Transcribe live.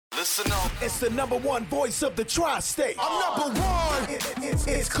Listen up. It's the number one voice of the tri-state. I'm number one.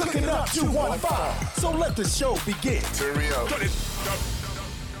 It's Cooking Up 215. So let the show begin.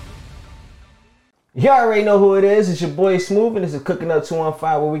 You already know who it is. It's your boy Smooth, and this is Cooking Up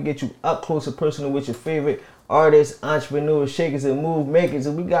 215, where we get you up close and personal with your favorite artists, entrepreneurs, shakers, and move makers.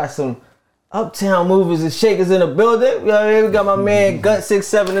 And we got some uptown movers and shakers in the building. You know what I mean? We got my man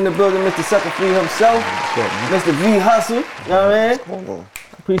Gutt.74 in the building, Mr.Suckafree himself, Mr. V Hustle. You know what I mean?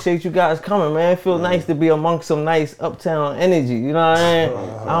 Appreciate you guys coming, man. Feel nice to be amongst some nice uptown energy. You know what I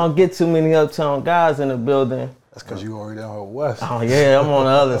mean? I don't get too many uptown guys in the building. That's because you already down here west. Oh yeah, I'm on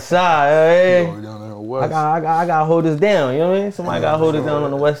the other side. You already down there west. I gotta hold us down. You know what I mean? Somebody gotta hold us down on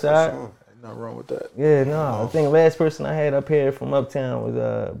the west side. Ain't nothing wrong with that. Yeah, no. I think the last person I had up here from uptown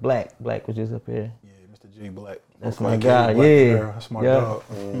was Black. Black was just up here. Yeah, Mr. J Black. That's my guy. Yeah, that's my dog.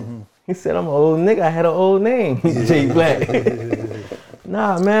 Mm-hmm. He said I'm an old nigga. I had an old name, J Black.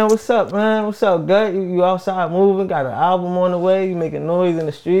 Nah, man. What's up, man? What's up, Gutt? You outside moving? Got an album on the way? You making noise in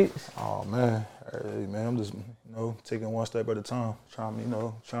the streets? Oh man, hey man, I'm just taking one step at a time, trying to get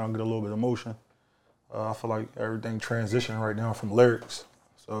a little bit of motion. I feel like everything transitioning right now from lyrics.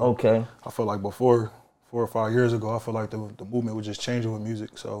 So okay. I feel like before 4 or 5 years ago, I feel like the movement was just changing with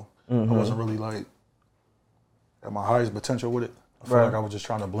music. So I wasn't really like at my highest potential with it. I feel like I was just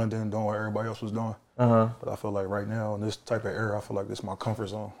trying to blend in, doing what everybody else was doing. But I feel like right now in this type of era, I feel like this is my comfort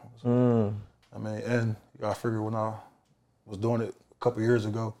zone. So, I mean, and I figured when I was doing it a couple years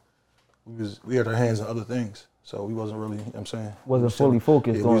ago, we had our hands in other things. So we wasn't really, you know what I'm saying? Wasn't fully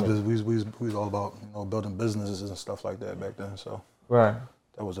focused on it. We was all about, building businesses and stuff like that back then. So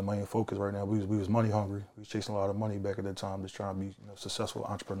that was the main focus right now. We was money hungry. We was chasing a lot of money back at that time, just trying to be successful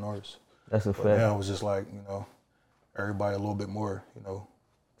entrepreneurs. That's a fact. But now it was just like, everybody a little bit more,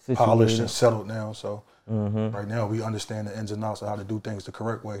 polished and settled now. So right now we understand the ins and outs of how to do things the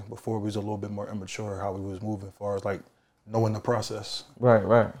correct way. Before we was a little bit more immature how we was moving as far as like knowing the process.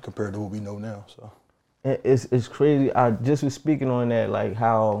 Right. Compared to what we know now. So it's crazy. I just was speaking on that, like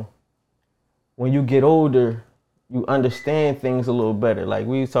how when you get older, you understand things a little better. Like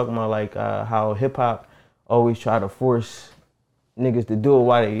we was talking about like how hip hop always try to force niggas to do it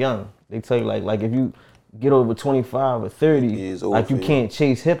while they're young. They tell you like if you get over 25 or 30, like you can't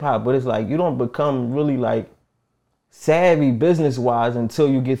chase hip hop, but it's like you don't become really like savvy business wise until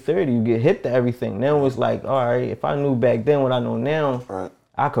you get 30. You get hip to everything. Now it's like, all right, if I knew back then what I know now,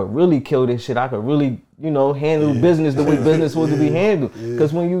 I could really kill this shit. I could really, handle business the way business supposed to be handled.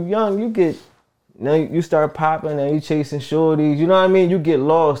 Because when you young, you start popping and you chasing shorties. You know what I mean? You get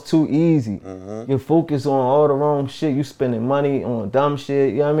lost too easy. You focus on all the wrong shit. You spending money on dumb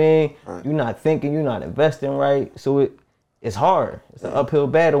shit. You know what I mean? You're not thinking. You're not investing right. So it's hard. It's an uphill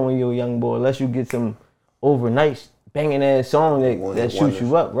battle when you're a young boy, unless you get some overnight banging ass song that shoots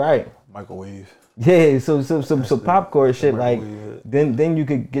you up, right? Microwave. Yeah, so popcorn shit, like then you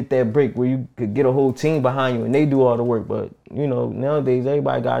could get that break where you could get a whole team behind you and they do all the work. But nowadays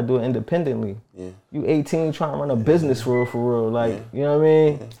everybody gotta do it independently. Yeah. You 18 trying to run a business for real, like you know what I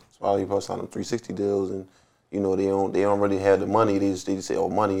mean? That's why you post on them 360 deals and they don't really have the money. They just say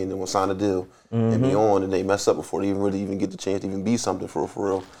money and then we'll sign a deal and be on, and they mess up before they even get the chance to even be something for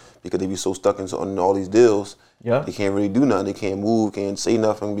real. Because they be so stuck in all these deals, they can't really do nothing. They can't move, can't say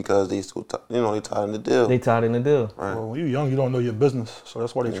nothing because they still, they tied in the deal. They tied in the deal. Right. Well, when you're young, you don't know your business, so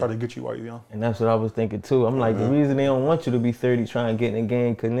that's why they try to get you while you're young. And that's what I was thinking too. I'm like, the reason they don't want you to be 30 trying to get in the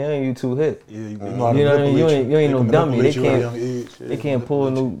game, cause now you too hip. Yeah, you ain't no dummy. They can't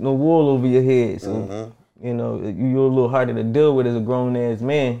pull no wool over your head. So you're a little harder to deal with as a grown ass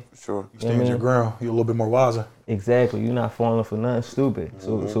man. Sure. You stand your ground. You're a little bit more wiser. Exactly. You're not falling for nothing stupid.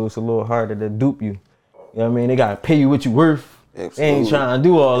 So it's a little harder to dupe you. You know what I mean? They gotta pay you what you worth. Absolutely. They ain't trying to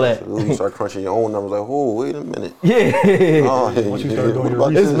do all that. You start crunching your own numbers like, oh, wait a minute. Yeah. Once you start doing your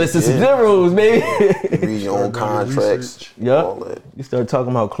research. It's Mr. Zeros, baby. You read your own contracts. All that. You start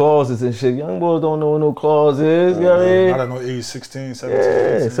talking about clauses and shit. Young boys don't know what no clause is. You know what I mean? I don't know, age 16,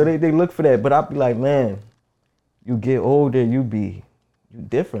 17, 18. So they look for that. But I be like, man, you get older, you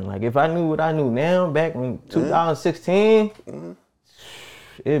different. Like if I knew what I knew now back in 2016,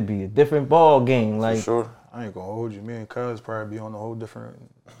 it'd be a different ball game. Like for sure. I ain't gonna hold you. Me and Cuz probably be on a whole different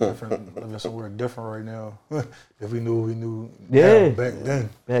living somewhere different right now. If we knew what we knew back then.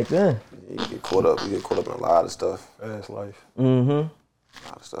 Back then. You get caught up in a lot of stuff. Fast life. A lot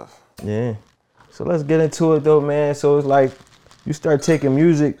of stuff. Yeah. So let's get into it though, man. So it's like you start taking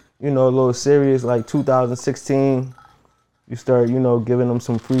music, a little serious, like 2016. You start, giving them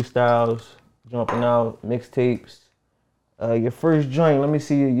some freestyles, jumping out, mixtapes. Your first joint, let me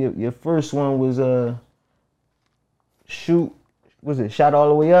see, your first one was Shoot was it Shot All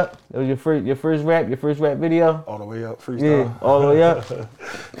the Way Up? That was your first rap video? All the way up, freestyle. Yeah, all the way up.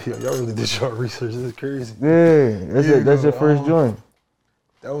 Yeah, y'all really did your research. This is crazy. Yeah, that's your first joint.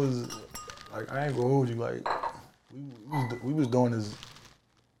 That was like, I ain't gonna hold you. Like we was doing this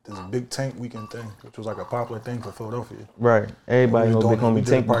big tank weekend thing, which was like a popular thing for Philadelphia. Right. Everybody know Big Homie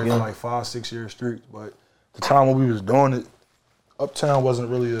Tank probably weekend. for like 5-6 years straight. But the time when we was doing it, Uptown wasn't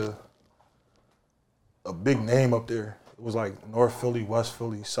really a big name up there. It was like North Philly, West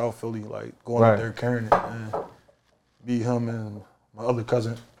Philly, South Philly, like going up there carrying it. And me, him, and my other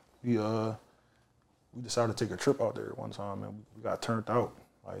cousin, we decided to take a trip out there one time, and we got turned out.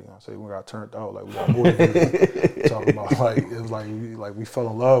 Like, you know, I say we got turned out, like we got motivated. Talking about like it was like we fell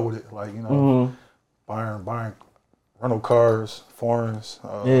in love with it, like, you know, buying rental cars, foreigns,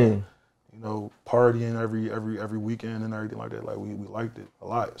 you know, partying every weekend and everything like that. Like we liked it a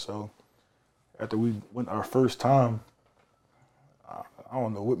lot. So after we went our first time, I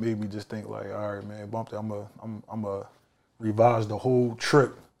don't know what made me just think like, all right, man, bump that. I'm a revise the whole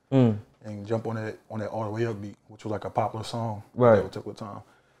trip and jump on that All the Way Up beat, which was like a popular song. Right. That took the time.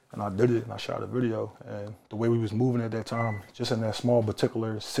 And I did it and I shot a video. And the way we was moving at that time, just in that small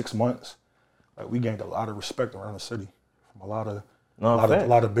particular 6 months, like we gained a lot of respect around the city from a lot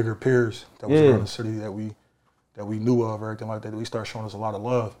of bigger peers that was around the city that we knew of, everything like that. We started showing us a lot of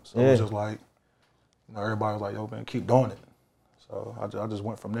love. So it was just like, you know, everybody was like, yo, man, keep doing it. So I just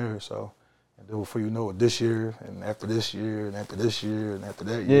went from there. So, and then before you know it, this year, and after this year, and after this year, and after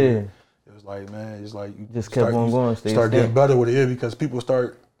that year, it was like, man, it's like you just kept on going. Start getting better with it because people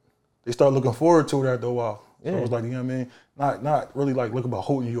start looking forward to it after a while. So it was like, you know what I mean? Not really like looking about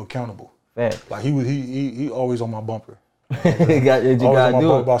holding you accountable. Like he always on my bumper. You got to do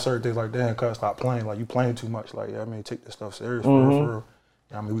it about certain things like, damn, cuz stop playing. Like you playing too much. Like, yeah, I mean, take this stuff serious for real. You know,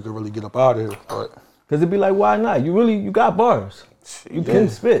 I mean, we could really get up out of here, but. Cause it'd be like, why not? You got bars. You can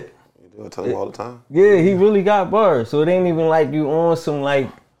spit. I tell him all the time. Yeah, he really got bars. So it ain't even like you on some like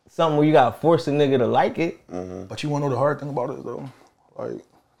something where you got to force a nigga to like it. But you wanna know the hard thing about it though? Like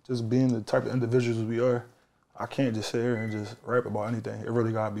just being the type of individuals we are, I can't just sit here and just rap about anything. It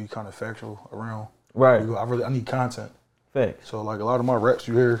really gotta be kind of factual around. Right. I need content. Facts. So like a lot of my raps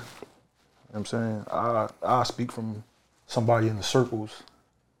you hear, you know what I'm saying, I speak from somebody in the circles.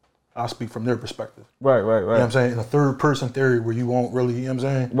 I speak from their perspective. Right. You know what I'm saying? In a third person theory where you won't really, you know what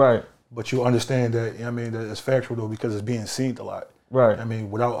I'm saying? Right. But you understand that, you know what I mean, that it's factual though because it's being seen a lot. Right. I mean,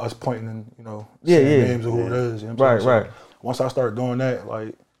 without us pointing in, you know, saying names of who it is. You know what I'm saying? So once I start doing that,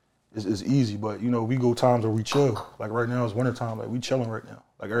 like, it's easy. But, you know, we go times where we chill. Like right now it's wintertime, like we chilling right now.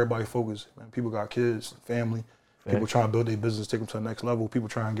 Like everybody focused. Man, people got kids, family. People trying to build their business, take them to the next level. People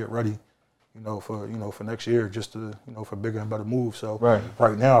trying to get ready. For next year, just to, for bigger and better moves. So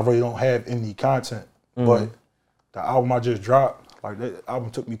right now, I really don't have any content. But the album I just dropped, like that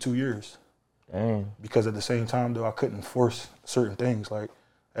album took me 2 years. Damn. Because at the same time, though, I couldn't force certain things. Like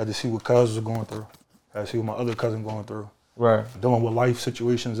I had to see what cousins was going through. I had to see what my other cousin going through. Right. Dealing with life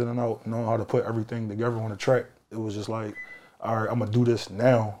situations in and out, knowing how to put everything together on a track. It was just like, all right, I'm gonna do this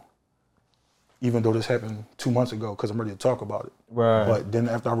now. Even though this happened 2 months ago, because I'm ready to talk about it. Right. But then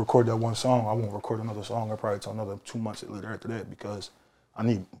after I record that one song, I won't record another song. I'll probably till another 2 months later after that because I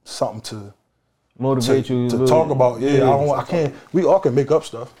need something to motivate you to talk about. I can't. We all can make up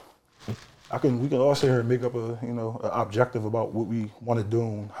stuff. We can all sit here and make up an objective about what we want to do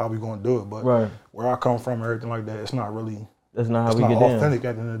and how we going to do it. But where I come from, and everything like that, it's not really. That's not how we get authentic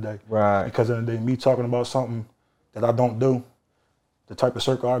at the end of the day. Right. Because at the end of the day, me talking about something that I don't do. The type of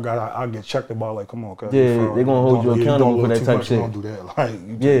circle I got, I get checked about. Like, come on, cuz. Yeah, they're gonna hold you accountable for that type of shit. Don't do that. Like,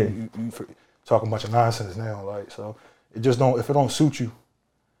 you talking a bunch of nonsense now. Like, so it just don't. If it don't suit you, you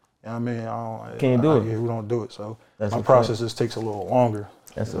know what I mean, can't do it. Yeah, we don't do it. So my process just takes a little longer.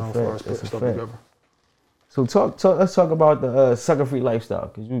 That's a fact. That's a fact. So let's talk about the Suckafree lifestyle,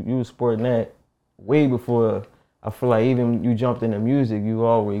 cause you was sporting that way before. I feel like even you jumped into music, you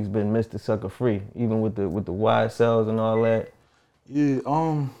always been Mr.Suckafree, even with the wide cells and all that. Yeah,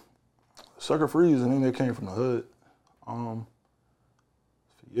 Suckafree is a name that came from the hood. For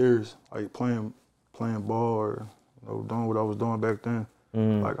years, like playing ball or doing what I was doing back then.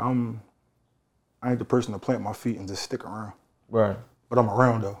 Like I ain't the person to plant my feet and just stick around. Right. But I'm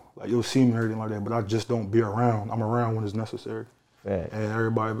around though. Like you'll see me and everything like that, but I just don't be around. I'm around when it's necessary. Right. And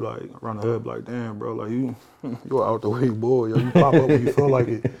everybody be like around the hood be like, damn bro, like you're out the way boy. Yo, you pop up when you feel like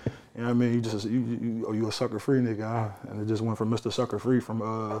it. You know what I mean? You a sucker-free nigga, huh? And it just went from Mr.Suckafree from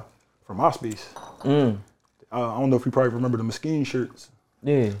MySpace. I don't know if you probably remember the Mesquite shirts.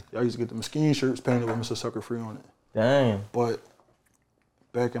 Yeah. I used to get the Mesquite shirts painted with Mr.Suckafree on it. Damn. But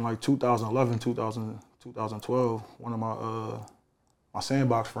back in like 2011, 2012, one of my my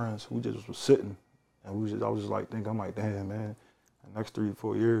sandbox friends, we just was sitting, and I was just like thinking, I'm like, damn, man, the next 3 to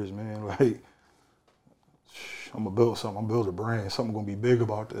 4 years, man, like, I'm gonna build something. I'm gonna build a brand. Something gonna be big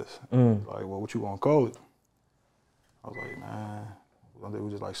about this. Like, well, what you gonna call it? I was like, man, one day it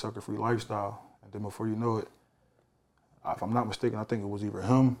was just like Suckafree lifestyle. And then before you know it, if I'm not mistaken, I think it was either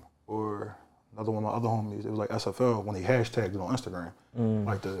him or another one of my other homies. It was like SFL when they hashtagged it on Instagram,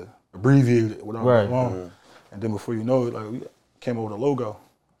 like the abbreviated it, whatever. Right. And then before you know it, like we came up with a logo,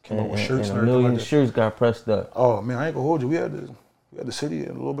 came up with shirts and everything. A million like shirts got pressed up. Oh man, I ain't gonna hold you. We had the city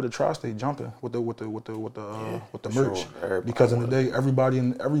and a little bit of tri-state jumping with the merch. Sure. Because in the day, everybody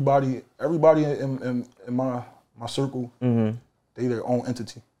in my circle, they their own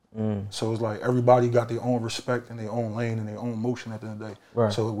entity. So it's like everybody got their own respect and their own lane and their own motion at the end of the day.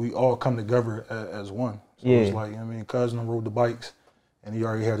 Right. So we all come together as one. So it's like, you know what I mean, cousin rode the bikes and he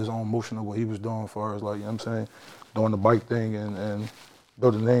already had his own motion of what he was doing as far as like, you know what I'm saying, doing the bike thing and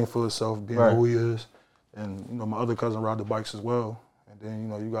building a name for himself, being who he is. And you know, my other cousin ride the bikes as well. And then, you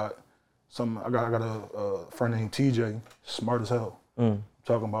know, you got I got a friend named TJ, smart as hell.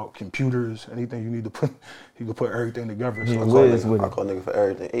 Talking about computers, anything you need to put, he could put everything together. So I call nigga for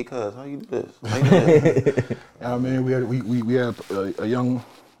everything. Hey, cuz, how you do this? How you do this? You know what I mean? We had a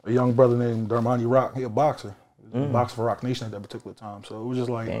young brother named Darmani Rock. He a boxer. He was a boxer for Rock Nation at that particular time. So it was just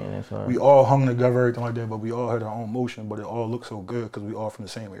like, we all hung together, everything like that, but we all had our own motion, but it all looked so good because we all from the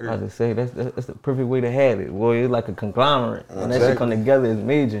same area. I was just say, that's the perfect way to have it. Boy, it's like a conglomerate. And that shit come together is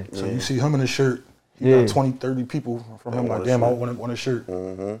major. So you see him in a shirt, he got 20, 30 people from him like, damn, I want a shirt.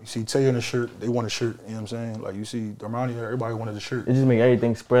 You see Tay in a shirt, they want a shirt, you know what I'm saying? Like you see Darmani, everybody wanted a shirt. It just make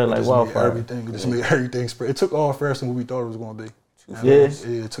everything spread like wildfire. It just made everything spread. It took off faster than what we thought it was going to be. Yeah,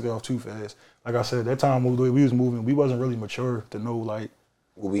 it took off too fast. Like I said, that time we was moving, we wasn't really mature to know like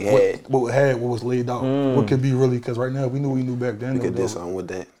what we had, what was laid out, what could be really. Because right now we knew back then. We could do something with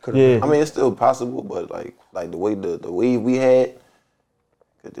that. Yeah, I mean it's still possible, but like the way we had,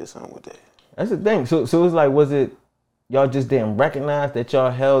 could do something with that. That's the thing. So it's like, was it y'all just didn't recognize that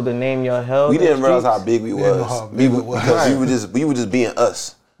y'all held the name y'all held? We didn't realize how big we was. Because we were just being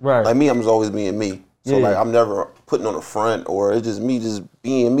us. Right. Like me, I'm just always being me. So like I'm never putting on the front, or it's just me just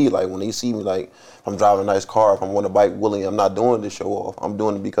being me. Like when they see me, like if I'm driving a nice car, if I'm on a bike willingly, I'm not doing it to show off. I'm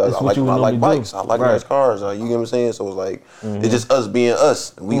doing it because I like bikes. I like nice cars. You get what I'm saying? So it's like it's just us being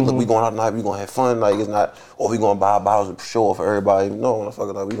us. We going out tonight, we gonna have fun. Like it's not, we gonna buy bottles and show off for everybody. No,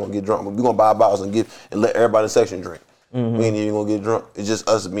 motherfucker, like we gonna get drunk. We gonna buy bottles and let everybody in the section drink. We ain't even gonna get drunk. It's just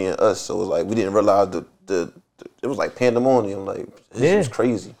us being us. So it's like we didn't realize it was like pandemonium. Like it was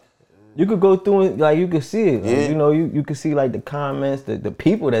crazy. You could go through it, like you could see it. Like, you know, you could see like the comments, the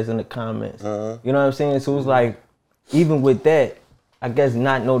people that's in the comments. You know what I'm saying? So it's like, even with that, I guess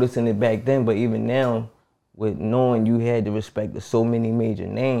not noticing it back then, but even now, with knowing you had to respect to so many major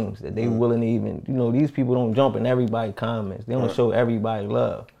names that they willing to even, you know, these people don't jump in everybody's comments. They don't show everybody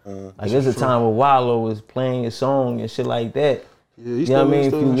love. Like there's a time where Wallow was playing his song and shit like that. Yeah, you know what I mean?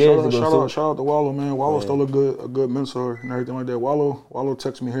 A few years ago. Shout out to Wallow, man. Wallow's still a good mentor and everything like that. Wallow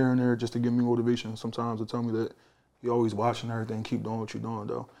texts me here and there just to give me motivation sometimes to tell me that you always watching everything, keep doing what you're doing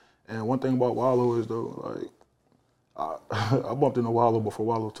though. And one thing about Wallow is though, like I bumped into Wallow before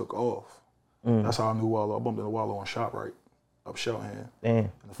Wallow took off. That's how I knew Wallow. I bumped into Wallow on ShopRite up Shelton. Damn.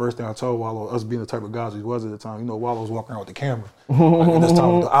 And the first thing I told Wallow, us being the type of guys he was at the time, you know, Wallow was walking around with the camera. Like at this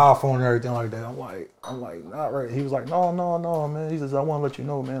time with the iPhone and everything like that. I'm like, not right. He was like, no, man. He says, I want to let you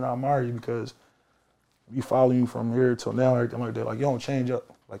know, man, I admire you because we follow you from here till now and everything like that. Like, you don't change up.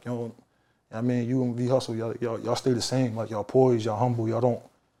 Like, you don't, I mean, you and V Hustle, y'all stay the same. Like, y'all poised, y'all humble. Y'all don't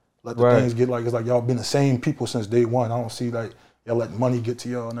let the things get like, it's like y'all been the same people since day one. I don't see like, y'all let money get to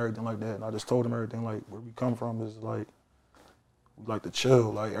y'all and everything like that. And I just told him everything, like, where we come from is like, we like to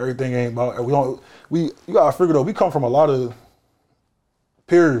chill. Like, everything ain't about, you gotta figure though, we come from a lot of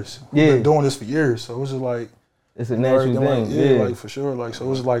peers who've been doing this for years. So it's just like, it's a natural thing. Like for sure. Like,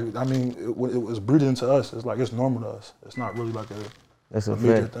 so it's like, I mean, it was breeded into us. It's like, it's normal to us. It's not really like a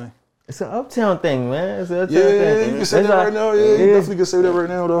major thing. It's an uptown thing, man. It's an uptown thing. Yeah, you can say that right now. Yeah, you definitely can say that right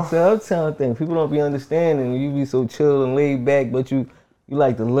now, though. It's an uptown thing. People don't be understanding. You be so chill and laid back, but you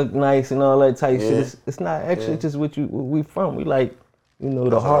like to look nice and all that type shit. It's not extra. Just what we from. We like, you know,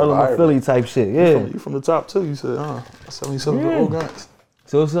 the Harlem or Philly type shit. Yeah. You from the top too. You said, 77 for old guys.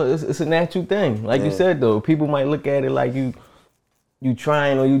 So it's a natural thing. Like you said though, people might look at it like you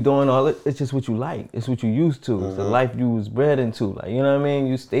trying or you doing all it. It's just what you like. It's what you used to. It's the life you was bred into. Like, you know what I mean?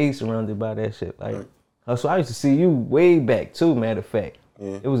 You stay surrounded by that shit. Like, so I used to see you way back too, matter of fact.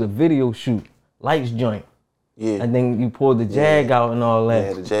 It was a video shoot, lights joint. Yeah. And then you pulled the Jag out and all that.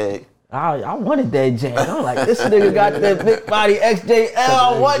 Yeah, the Jag. I wanted that Jag. I'm like, this nigga got that big body XJL.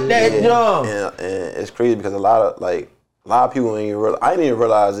 I want that jump. And it's crazy because a lot of people ain't even realize. I didn't even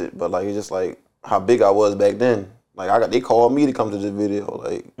realize it, but like it's just like how big I was back then. Like they called me to come to the video.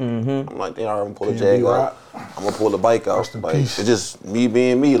 Like I'm like, I'm gonna pull the Jag out. I'm gonna pull the bike out. Like it's just me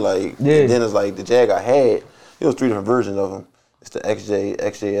being me. Like and then it's like the Jag I had. It was 3 different versions of them. It's the XJ,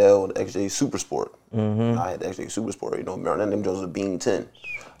 XJL, and the XJ Super Sport. I had the XJ Super Sport. You know, remember them Jones was a Bean 10.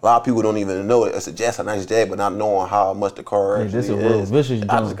 A lot of people don't even know it. It's a nice Jag, but not knowing how much the car actually this is. Real vicious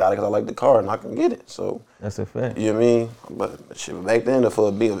I just got it because I like the car and I can get it. So that's a fact. You know what I mean? But shit, back then,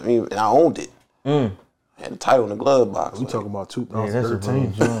 for me, and I owned it. I had the title in the glove box. We talking about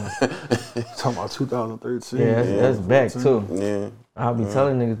 2013. Talking about 2013. Yeah, that's back too. Yeah. I'll be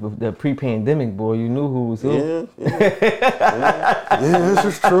telling niggas that pre-pandemic, boy, you knew who was who. Yeah, this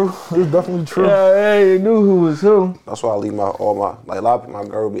is true. It's definitely true. Yeah, you knew who was who. That's why I leave all my like a lot of people, my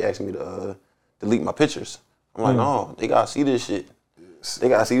girl be asking me to delete my pictures. I'm like, no, they gotta see this shit. They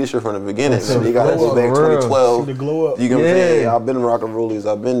gotta see this shit from the beginning. So they gotta see back 2012. See the glow up. You get what I'm saying? I've been rocking rollies.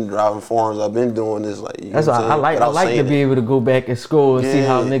 I've been driving foreigns. I've been doing this. Like that's why I like to be able to go back and scroll and see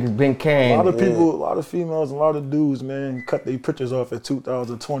how niggas been carrying. A lot of people, a lot of females, and a lot of dudes, man, cut their pictures off at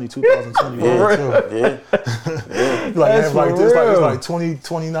 2020, 2021. Like that's like for this, real. it's like 20,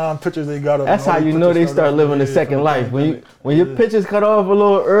 29 pictures they got up. That's how you know they start living the second life. When your pictures cut off a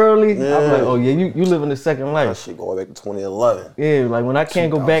little early, I'm like, oh yeah, you living the second That life. shit going back to 2011. Yeah, like when I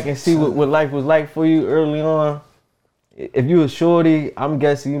can't go back and see what life was like for you early on. If you was shorty, I'm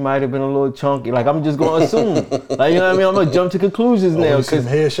guessing you might have been a little chunky. Like I'm just gonna assume. Like you know what I mean? I'm gonna jump to conclusions now. You see them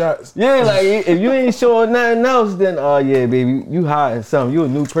headshots. Yeah, like if you ain't showing nothing else, then yeah, baby, you hiding something. You a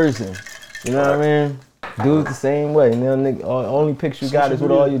new person. You know what I mean? Dudes the same way. Now, nigga, only picture you got is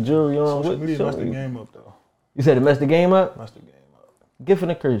with all your jewelry on. Social media messed the game up though. You said it messed the game up? Messed the game up. Gift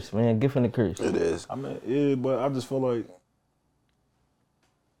and a curse, man. Gift and a curse. It is. I mean, yeah, but I just feel like,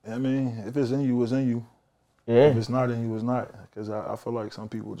 I mean, if it's in you, it's in you. Yeah. If it's not in you, it's not. Because I feel like some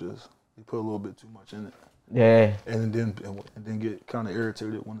people just they put a little bit too much in it. Yeah. And then get kind of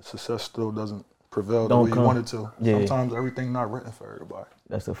irritated when the success still doesn't prevail the way you want it to. Yeah. Sometimes everything not written for everybody.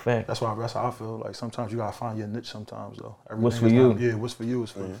 That's a fact. That's how I feel. Like sometimes you gotta find your niche. Sometimes though. What's for you? What's for you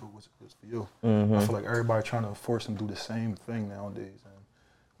is for what's for you. I feel like everybody trying to force and do the same thing nowadays. And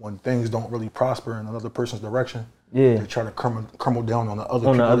when things don't really prosper in another person's direction, they try to crumble down on the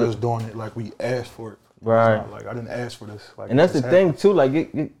other people that's doing it like we asked for it. Right. Like I didn't ask for this. Like, and that's the thing too.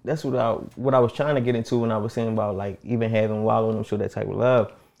 Like that's what I was trying to get into when I was saying about like even having Wallow and them show that type of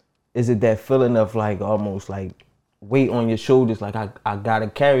love. Is it that feeling of like almost like weight on your shoulders? Like I gotta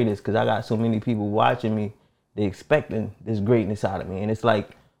carry this because I got so many people watching me. They expecting this greatness out of me, and it's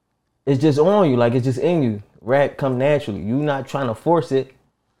like it's just on you. Like it's just in you. Rap come naturally. You not trying to force it.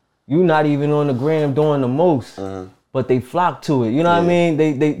 You not even on the gram doing the most. But they flock to it. You know what I mean?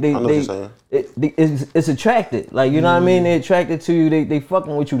 It's attracted. Like you know what I mean? They attracted to you. They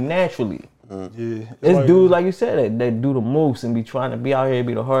fucking with you naturally. Yeah, it's like, dudes like you said that do the most and be trying to be out here,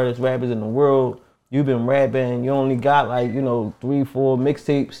 be the hardest rappers in the world. You've been rapping. You only got like 3-4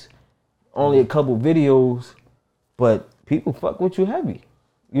 mixtapes, only a couple videos, but people fuck with you heavy.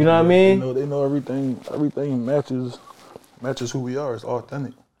 You know what I mean? They know everything. Everything matches who we are. It's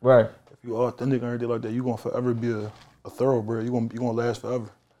authentic. Right. If you're authentic and everything like that, you're gonna forever be a thoroughbred. You're gonna last forever.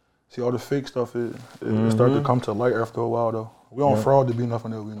 See all the fake stuff, it start to come to light after a while though. We don't fraud to be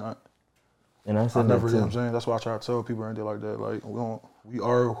nothing that we not. And I never, you know what I'm saying? That's why I try to tell people anything like that. Like we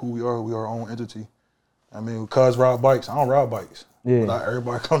are who we are. We are our own entity. I mean, cuz ride bikes. I don't ride bikes. Yeah. Not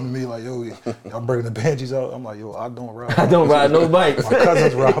everybody come to me like, yo, y'all bringing the Banshees out. I'm like, yo, I don't ride bikes. I don't ride no bikes. My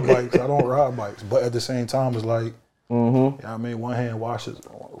cousins ride bikes. I don't ride bikes. But at the same time, it's like, you know what I mean, one hand washes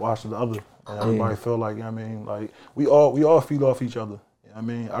the other. And everybody feel like, you know what I mean, like we all feed off each other. You know what I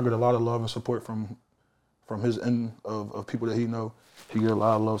mean? I get a lot of love and support from his end of people that he know. He get a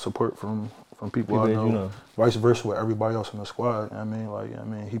lot of love support from people I know. You know. Vice versa with everybody else in the squad. You know what I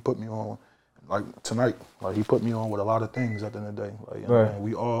mean? He put me on like tonight. Like he put me on with a lot of things at the end of the day. Like you know what I mean?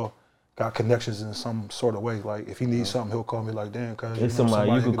 We all got connections in some sort of way. Like if he needs something, he'll call me like, damn, cuz it's somebody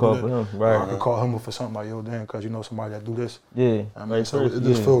you can call for him. Right. Or I can call him for something like, yo, damn, cuz you know somebody that do this. Yeah. I mean, so it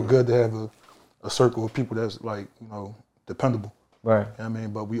just feels good to have a circle of people that's like, dependable. Right. You know what I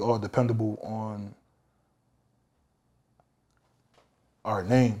mean? But we all dependable on our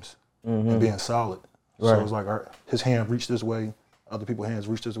names and being solid. Right. So it's like his hand reached this way, other people's hands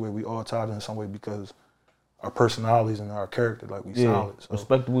reached this way. We all tied in some way because our personalities and our character, like we solid. So,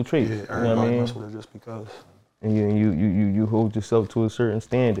 respectable traits. Yeah, everybody mess with it just because. And you hold yourself to a certain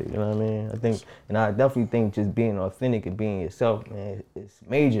standard, you know what I mean? I definitely think just being authentic and being yourself, man, it's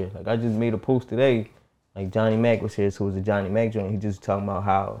major. Like I just made a post today, like Johnny Mac was here, so it was a Johnny Mac joint. He just talking about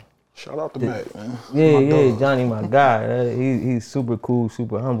how. Shout out to Mac, man. Yeah, Johnny, my guy. He's super cool,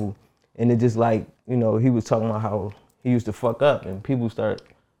 super humble, and it just like he was talking about how he used to fuck up, and people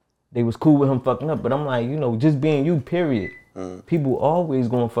they was cool with him fucking up, but I'm like, just being you, period. People always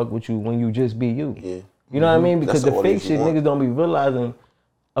gonna fuck with you when you just be you. Yeah. You know what I mean? Because That's the fake shit, niggas don't be realizing.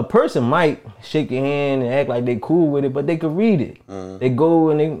 A person might shake your hand and act like they cool with it, but they could read it. They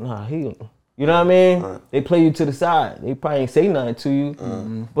go and you know what I mean? Right. They play you to the side. They probably ain't say nothing to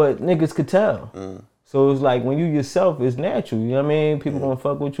you, but niggas could tell. So it's like when you yourself, it's natural. You know what I mean? People gonna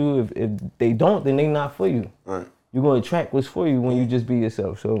fuck with you. If they don't, then they not for you. Right. You're gonna attract what's for you when you just be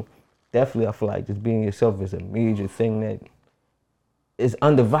yourself. So definitely, I feel like just being yourself is a major thing that is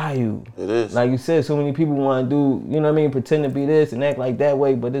undervalued. It is. Like you said, so many people want to do, you know what I mean, pretend to be this and act like that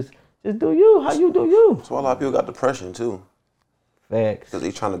way, but it's just do you, how you do you. That's why a lot of people got depression too. Facts. Because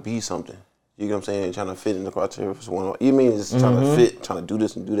they trying to be something. You know what I'm saying? They trying to fit in the criteria for someone. You mean just trying to fit, trying to do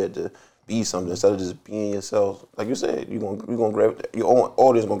this and do that to be something instead of just being yourself. Like you said, you're gonna gravitate. Your own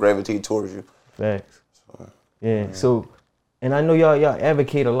audience gonna gravitate towards you. Facts. Yeah. So, and I know y'all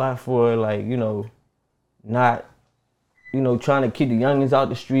advocate a lot for like not. Trying to keep the youngins out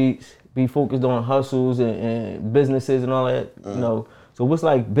the streets, be focused on hustles and businesses and all that, So what's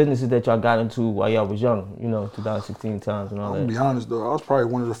like businesses that y'all got into while y'all was young, 2016 times and all that? I'm gonna be honest though, I was probably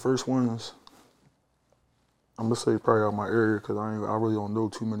one of the first ones. I'm gonna say probably out my area because I really don't know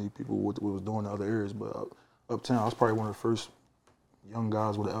too many people what was doing in other areas, but uptown I was probably one of the first young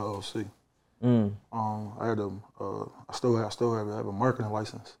guys with an LLC. I had I still have a marketing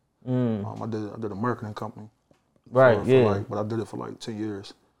license. I did a marketing company. Right, but I did it for like 10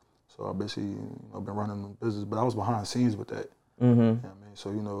 years. So I basically, been running the business, but I was behind the scenes with that. You know what I mean?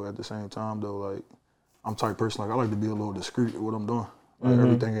 So, at the same time though, like, I'm the type of person, like, I like to be a little discreet with what I'm doing. Like,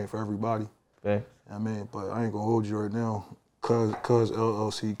 everything ain't for everybody. Okay. You know what I mean? But I ain't gonna hold you right now, cuz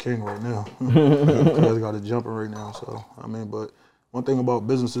LLC king right now. Cuz got it jumping right now, so, but one thing about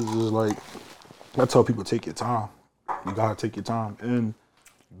businesses is, like, I tell people take your time. You gotta take your time. And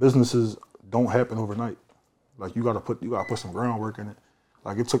businesses don't happen overnight. Like you gotta put some groundwork in it.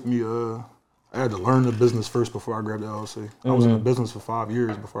 Like it took me I had to learn the business first before I grabbed the LLC. I was in the business for 5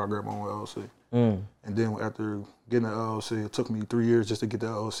 years before I grabbed my own LLC. And then after getting the LLC, it took me 3 years just to get the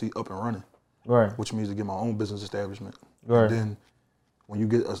LLC up and running. Right. Which means to get my own business establishment. Right. And then when you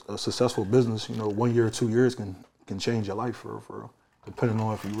get a successful business, 1 year or 2 years can change your life for real. Depending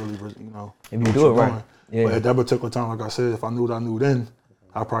on if you really if you do it right. Yeah. But at that particular time, like I said, if I knew what I knew then,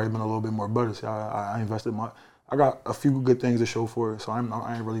 I'd probably been a little bit more better. See, I invested I got a few good things to show for it, so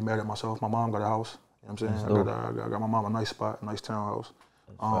I ain't really mad at myself. My mom got a house, you know what I'm saying? I got my mom a nice spot, a nice townhouse.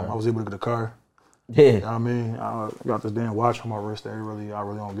 I was able to get a car. Yeah. You know what I mean? I got this damn watch on my wrist that I really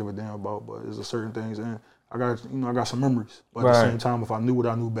don't give a damn about, but there's certain things, and I got some memories. But at the same time, if I knew what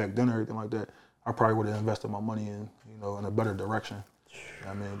I knew back then or everything like that, I probably would have invested my money in, in a better direction. You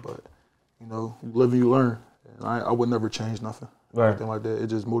know what I mean? But, you live and you learn. And I would never change nothing. Right. Anything like that. It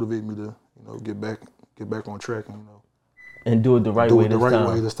just motivated me to, get back on track and do it the right way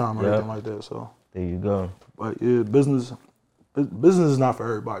this time or anything like that. So there you go. But yeah, business is not for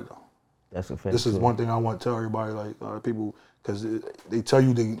everybody though. That's a fact. This is one thing I want to tell everybody, like a lot of people, because they tell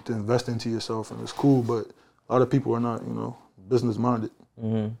you to invest into yourself and it's cool, but a lot of people are not, business minded.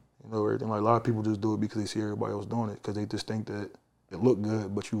 Everything. Like a lot of people just do it because they see everybody else doing it because they just think that it look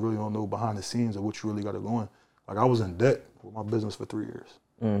good, but you really don't know behind the scenes of what you really got it going. Like I was in debt with my business for 3 years.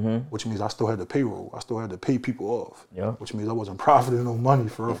 Which means I still had the payroll. I still had to pay people off. Yeah. Which means I wasn't profiting no money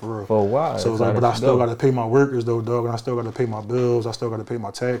for real. For a while. So it's like, but I still got to pay my workers though, dog, and I still got to pay my bills. I still got to pay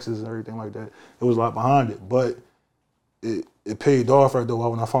my taxes and everything like that. It was a lot behind it, but it paid off right though.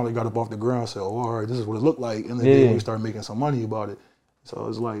 When I finally got up off the ground, I said, "Oh, all right, this is what it looked like." And then we started making some money about it. So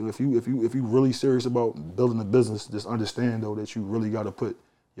it's like if you really serious about building a business, just understand though that you really got to put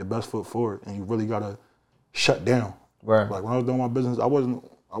your best foot forward, and you really got to shut down. Right. Like when I was doing my business, I wasn't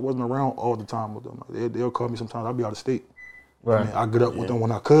around all the time with them. Like they'll call me sometimes. I'll be out of state. Right. I get up with them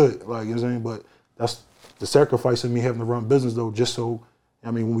when I could. Like, you know what I'm saying? But that's the sacrifice of me having to run business though, just so,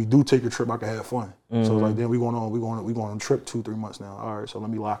 when we do take a trip, I can have fun. So it's like, then we going on a trip 2-3 months now. All right, so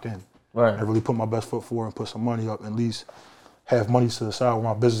let me lock in. Right. And really put my best foot forward and put some money up, and at least have money to the side where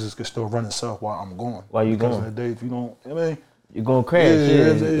my business can still run itself while I'm going. While you going? Because in the day, if you don't, you're gonna crash.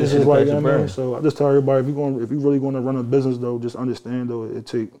 It's just like So I just tell everybody, if you really going to run a business though, just understand though it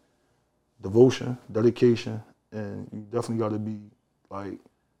take devotion, dedication, and you definitely got to be like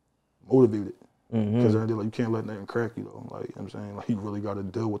motivated. Because like, you can't let nothing crack you though. Like, you know what I'm saying? Like, you really got to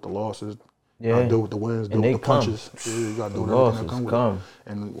deal with the losses. You gotta deal with the wins, deal with the punches. Yeah, you gotta deal with everything that comes with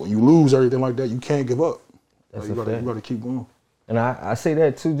it. And when you lose everything like that, you can't give up. Like, you gotta keep going. And I say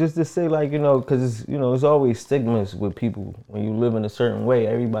that too, just to say, like, you know, because it's always stigmas with people. When you live in a certain way,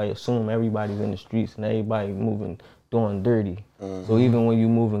 everybody assume everybody's in the streets and everybody moving, doing dirty. So even when you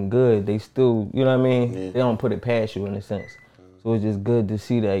moving good, they still, you know what I mean? They don't put it past you in a sense. So it's just good to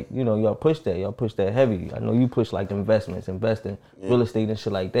see that, y'all push that heavy. I know you push like investments, investing, real estate and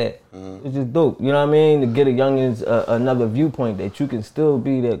shit like that. It's just dope, you know what I mean? To get a youngins another viewpoint that you can still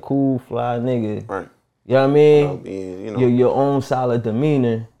be that cool, fly nigga. Right. You know what I mean? Being, your own solid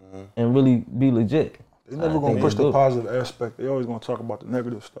demeanor and really be legit. They're never gonna push the positive aspect. They always gonna talk about the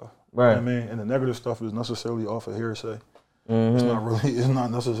negative stuff. Right. You know what I mean? And the negative stuff is necessarily off of hearsay. It's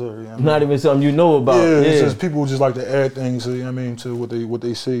not necessary. You know not even something you know about. Yeah, it's just people just like to add things, you know what I mean, to what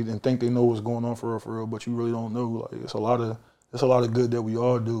they see and think they know what's going on for real, but you really don't know. Like, it's a lot of good that we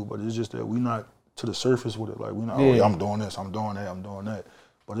all do, but it's just that we not to the surface with it. Like, we not, I'm doing this, I'm doing that, I'm doing that.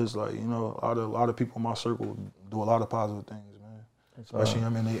 But it's like, a lot of people in my circle do a lot of positive things, man. Especially, I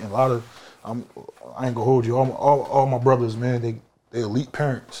mean, and a lot of, I ain't gonna hold you. All my brothers, man, they elite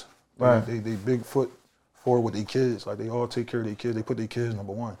parents. Right. They big foot forward with their kids. Like, they all take care of their kids. They put their kids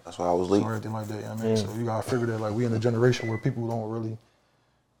number one. That's why I was late. So everything like that. You know what I mean? So you gotta figure that, like, we in a generation where people don't really,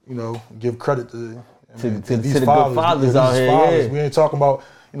 give credit to these good fathers out here. Yeah. We ain't talking about,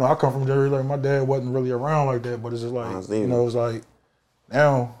 I come from a generation like my dad wasn't really around like that, but it's just like, it's like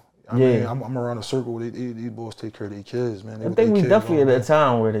now. I mean, I'm around a circle where these boys take care of their kids, man. I think we definitely at that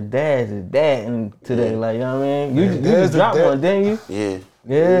time where the dads is dad and today, like, you know what I mean? You just dropped one, didn't you?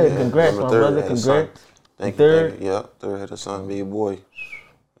 Yeah. Congrats, my brother. Congrats. Thank you. Yeah, third had a son, big boy.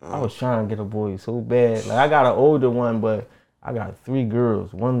 I was trying to get a boy so bad. Like, I got an older one, but I got 3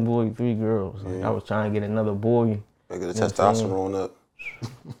 girls. 1 boy, 3 girls. Like, I was trying to get another boy. I get the testosterone up.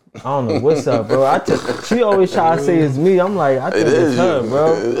 I don't know what's up, bro. She always try to say it's me. I'm like, I think it's her,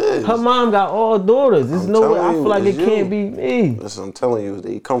 bro. Her mom got all daughters. There's no way. I feel like it can't be me. Listen, I'm telling you,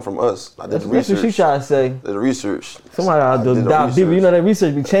 they come from us. I did the research. That's what she try to say. Did the research. Somebody out there dive deeper. You know that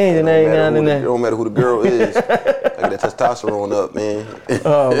research be changing every now and then. It don't matter who the girl is. I get that testosterone up, man.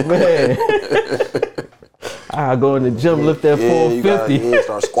 Oh man. I go in the gym, lift that 450. You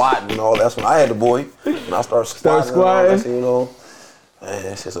start squatting and all. That's when I had the boy. And I started squatting. Man,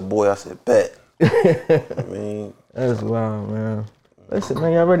 that's just a boy. I said, bet. I mean, that's wild, man. Listen,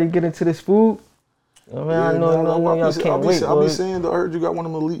 man, y'all ready to get into this food? I know y'all can't wait. I'll be saying, I heard you got one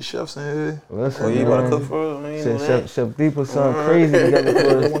of them elite chefs in here. Listen, you about to cook for us? Chef Deep or something crazy together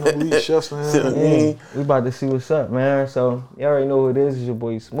for us. One of them elite chefs in here. We about to see what's up, man. So, you already know who it is. It's your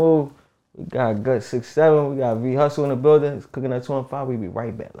boy Smooth. We got Gutt.74. We got V Hustle in the building. It's cooking at 215. We be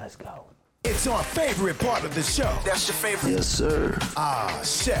right back. Let's go. It's our favorite part of the show. That's your favorite? Yes, sir.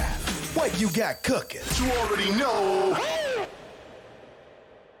 Chef, what you got cooking? You already know.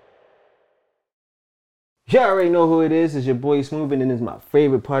 Y'all already know who it is. It's your boy Smooth, and it's my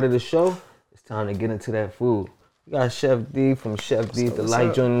favorite part of the show. It's time to get into that food. We got Chef D from Chef D the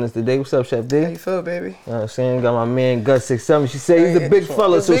Light joining us today. What's up, Chef D? How you feel, baby? You know what I'm saying? Got my man Gutt.74. She said he's a big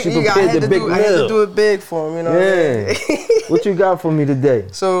fella, so she prepared the big meal. I had to do it big for him, you know. Yeah. What you got for me today?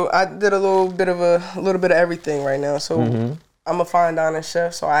 So I did a little bit of everything right now. So I'm a fine dining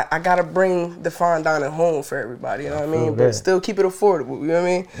chef, so I gotta bring the fine dining home for everybody. You know what I mean? But still keep it affordable. You know what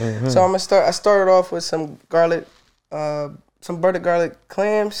I mean? So I started off with some garlic, some butter garlic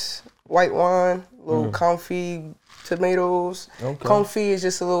clams, white wine, little confit tomatoes. Okay. Confit is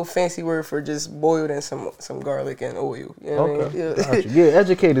just a little fancy word for just boiled in some garlic and oil. You know what I mean? Yeah,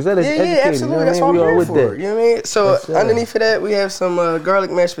 educators. That is educators. Absolutely. You know that's what I'm here for. That. You know what I mean? So underneath of that, we have some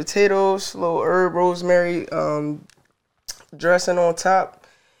garlic mashed potatoes, little herb rosemary dressing on top.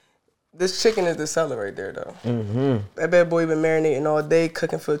 This chicken is the seller right there, though. That bad boy been marinating all day,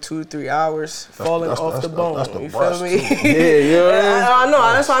 cooking for 2 to 3 hours, falling off the bone. You feel me? Yeah. I know.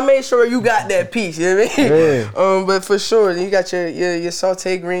 That's why I made sure you got that piece. You know what I mean? Yeah. But for sure, you got your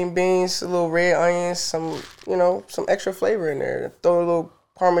sauteed green beans, a little red onions, some extra flavor in there. Throw a little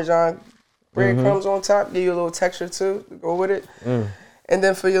Parmesan breadcrumbs on top, give you a little texture too. Go with it. And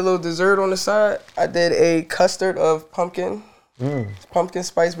then for your little dessert on the side, I did a custard of pumpkin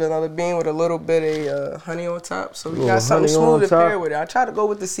spice vanilla bean with a little bit of honey on top. So we got something smooth to pair with it. I try to go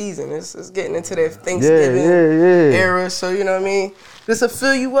with the season. It's getting into that Thanksgiving era. So you know what I mean? This will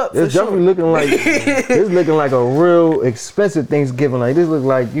fill you up. It's definitely looking like it's looking like a real expensive Thanksgiving. Like this look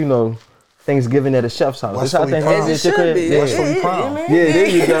like Thanksgiving at a chef's house. That's how Westerly Thanksgiving Prime. It should be. Yeah. Westerly Prime. There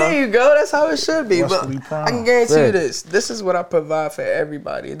you go. There you go. That's how it should be. Westerly But Prime. I can guarantee you Right. this. This is what I provide for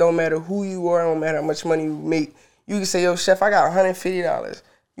everybody. It don't matter who you are. It don't matter how much money you make. You can say, yo, chef, I got $150.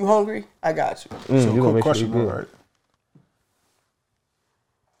 You hungry? I got you. So you gonna quick make sure question, you good. all right?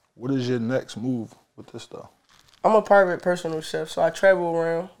 What is your next move with this stuff? I'm a private personal chef, so I travel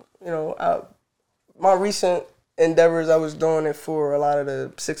around. You know, my recent endeavors, I was doing it for a lot of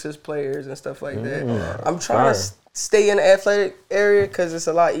the Sixers players and stuff like that. I'm trying to stay in the athletic area because it's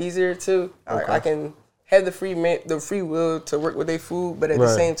a lot easier too. I can have the free will to work with their food, but at the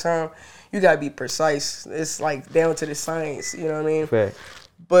same time, you gotta be precise. It's like down to the science. You know what I mean? Fact.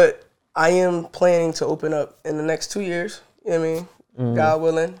 But I am planning to open up in the next 2 years. You know what I mean? God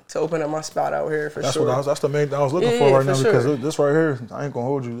willing, to open up my spot out here for That's sure. that's the main thing I was looking Yeah, for right for now sure. because this right here, I ain't gonna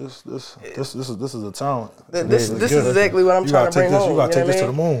hold you. This is a talent. This is exactly what I'm trying to bring home. You gotta take this to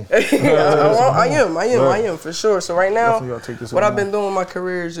know the what moon. I mean? I am for sure. So right now, Definitely gotta take this to what the I've been moon. doing in my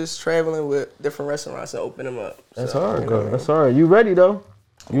career is just traveling with different restaurants and opening them up. That's So, hard, you know though. what I mean? That's hard. You ready though?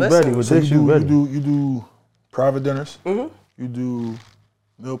 You Listen, ready with So this? You ready? you do private dinners. You do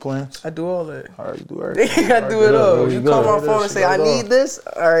meal plans. I do all that. All right, you do everything. I do it all. there You you call go. my phone and say, I need this.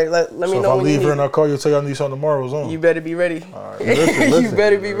 All right, let me So if know I when leave you here need and I call you and tell you I need something tomorrow, it's on. You better be ready. listen. You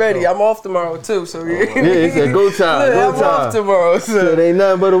better be ready. I'm off tomorrow too. So Yeah, he said go time. Look, Go I'm time. off tomorrow. So So. it ain't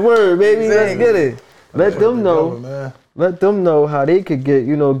nothing but a word, baby. Exactly. Let's get it. Let them know. man. Let them know how they could get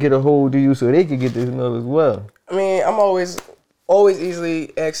a hold of you, so they could get this meal as well. I mean, I'm always easily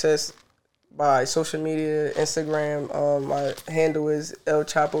accessed by social media, Instagram. My handle is El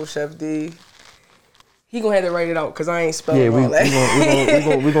Chapo Chef D. He gonna have to write it out because I ain't spelling Yeah, all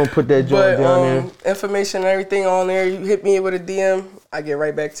that. we gonna put that But joint down there. information and everything on there. You hit me with a DM, I get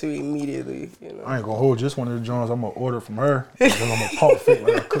right back to you immediately. You know, I ain't gonna hold you. This one of the joints I'm gonna order from her. And then I'm gonna pump fit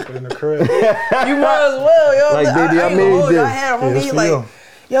like I cook it in the crib. you might as well, yo. Like, baby, I ain't made gonna hold you. this. I had Yeah, on this me for like, you.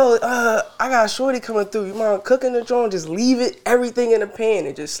 yo, I got a shorty coming through. You mind cooking the joint? Just leave it, everything in the pan,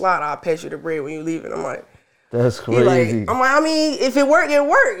 and just slide. I'll pass you the bread when you leave it. I'm like. That's He crazy. like, I mean, if it work, it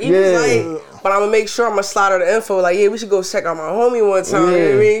work. He was like, but I'm gonna make sure I'm gonna slide her the info. Like, yeah, we should go check out my homie one time. You know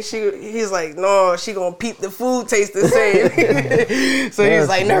what I mean? He's like, no, she gonna peep the food taste the same. So he's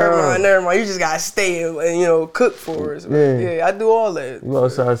like, never mind. You just gotta stay and cook for us. Yeah, I do all that. You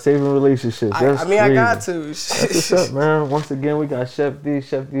outside saving relationships. That's I mean, crazy. I got to. That's what's up, man. Once again, we got Chef D's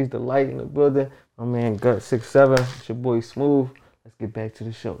Delight in the building. My man Gutt.74. It's your boy Smooth. Let's get back to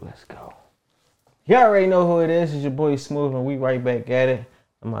the show. Let's go. You already know who it is. It's your boy Smooth, and we right back at it.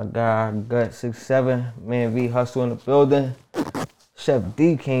 And my guy Gutt.67, man V Hustle in the building. Chef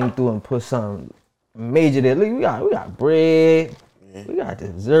D came through and put something major there. Look, we got bread, we got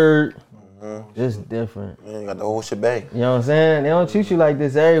dessert. Just different. Man, got the whole shebang. You know what I'm saying? They don't treat you like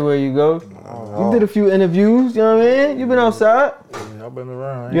this everywhere you go. You did a few interviews, you know what I mean? You been outside. Yeah, I've been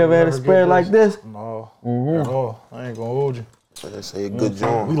around. You ever had a spread like this? No, at all. I ain't gonna hold you. They say a good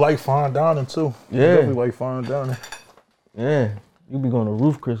joint. We like fine dining too. We Yeah. definitely like fine dining. Yeah. You be going to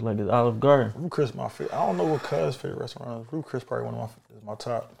Roof Chris like it's Olive Garden. Root Chris my favorite. I don't know what Cuz favorite restaurant is. Root Chris probably one of my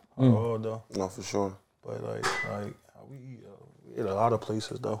top. Though. No, for sure. But like we eat a lot of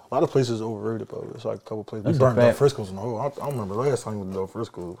places though. A lot of places overrated, but it's like a couple places. That's We a burned Del fact. Frisco's in the whole. I remember last time we went to Del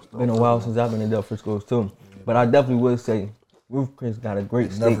Frisco's. Been a while since I've been to Del Frisco's too. But I definitely would say Roof Chris got a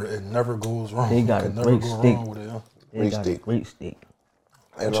great steak. It never goes wrong. They got You a can never great go steak. wrong with it, yeah. They Great got steak. a great steak.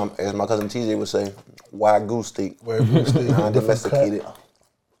 As my cousin TJ would say, Wagyu steak. Where we stay, Non different cut. domesticated.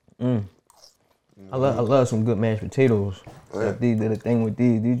 I love some good mashed potatoes. Chef D did a thing with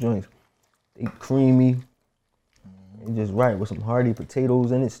these joints. They creamy. They just right with some hearty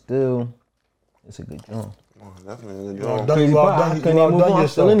potatoes in it still. It's a good joint. Oh, definitely a good You all joint. done, Crazy you all part, I done, couldn't you all even move done on. I'm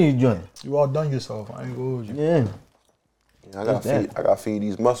still in yourself. these joints. You all done yourself. I ain't gonna hold you. Yeah. Yeah, I gotta feed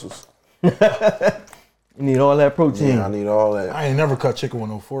these muscles. You need all that protein. Yeah, I need all that. I ain't never cut chicken with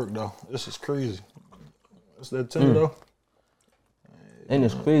no fork though. This is crazy. It's that tender though. And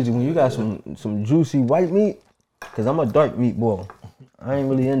it's crazy when you got some juicy white meat, cause I'm a dark meat boy. I ain't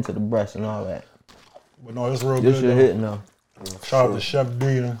really into the breast and all that. But no, it's real This good shit though. hitting though. Shout out to Chef D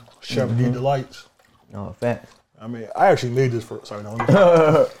and Chef D Delights. No, facts. I mean, I actually made this for. Sorry, no. Let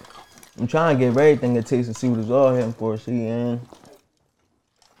me I'm trying to give everything a taste and see what it's all hitting for. See, and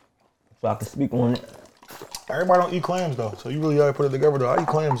so I can speak on it. Everybody don't eat clams though, so you really gotta put it together though. I eat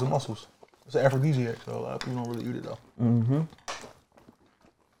clams and mussels. It's an aphrodisiac, so a lot of people don't really eat it though.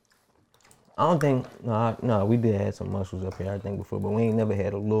 I don't think, no, we did have some mussels up here, I think, before, but we ain't never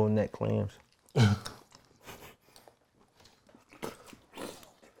had a little neck clams.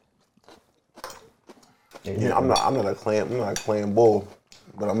 Yeah, I'm not a clam bull,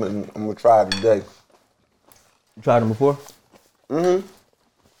 but I'm gonna try it today. You tried them before? Mm-hmm.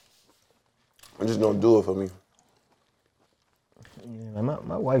 I just don't do it for me. Yeah,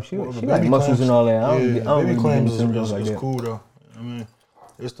 my wife, she Well, the like baby mussels clams, and all that. I don't baby really clams get into is like that. cool though. I mean,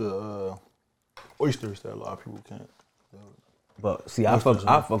 it's the oysters that a lot of people can't. But see, I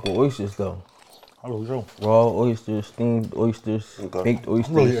fuck with oysters though. I don't know. Raw oysters, steamed oysters, baked oysters.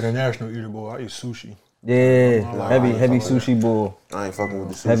 I'm really an international eater, boy. I eat sushi. Yeah, Like, heavy sushi bowl. I ain't fucking with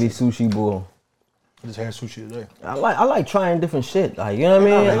the sushi. Heavy sushi bowl. I just had sushi today. I like trying different shit. Like, you know what I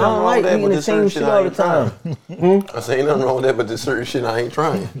mean? I Ain't don't nothing like wrong with that, eating but the there's same certain shit shit I all the ain't time. I say ain't nothing wrong with that, but there's certain shit I ain't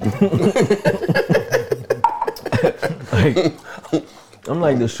trying. Like, I'm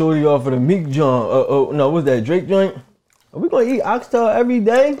like the shorty off of the Meek joint. No, what's that, Drake joint? Are we gonna eat oxtail every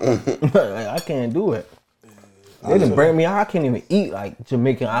day? I can't do it. They done burnt me out. I can't even eat like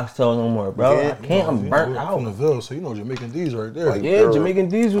Jamaican oxtail no more, bro. I can't. I'm burnt I'm out. from the Ville, so you know Jamaican D's right there. Like, Yeah, girl, Jamaican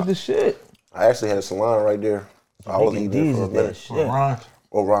D's was the shit. I actually had a salon right there. I was Jamaican eating D's it for a is that minute. shit. Ron's.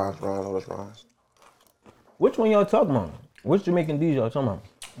 Oh, Ron's. Oh, that's Ron's. Which one y'all talking about? Which Jamaican D's y'all talking about?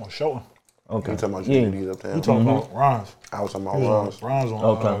 On Shelton. Okay. You talking about Yeah. Jamaican D's uptown? You talking about Ron's? I was talking He was about on Ron's. Ron's on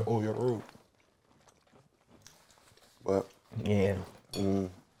Okay. Old York Road. But Yeah. I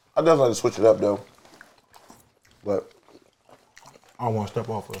definitely like to switch it up though. But I don't want to step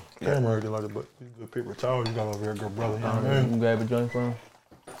off a camera or anything like that, but these good paper towels you got over here, good brother. You know what I You mean? grab a joint from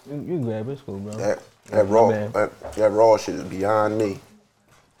him? You grab it, it's cool, bro. that bad. raw shit is beyond me.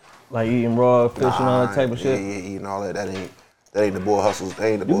 Like eating raw fish and all that type of shit. Yeah, eating all that. That ain't the boy hustles. That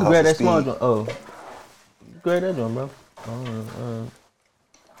ain't the You boy can grab hustle that small speed. joint. Oh, you grab that joint, bro.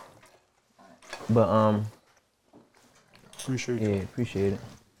 But Appreciate you. yeah, appreciate it.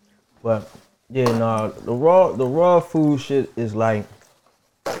 But yeah, nah, the raw food shit is like,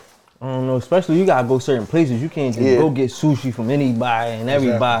 I don't know. Especially you gotta go certain places. You can't just go get sushi from anybody and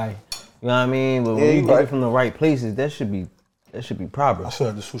everybody. You know what I mean? But when you get it from the right places, that should be proper. I still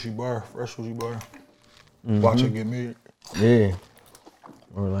at the sushi bar, fresh sushi bar. Watch it get made. Yeah.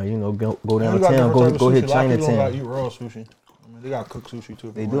 Or like, you know, go You got downtown, different type of go hit sushi. A lot of people don't Chinatown. gotta eat raw sushi. I mean, they got cooked sushi too.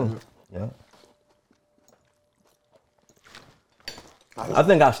 if They you do. want it. Yeah. I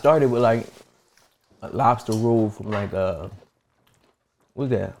think I started with like a lobster roll from like what's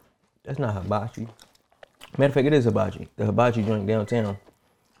that? That's not hibachi. Matter of fact, it is hibachi. The hibachi joint downtown.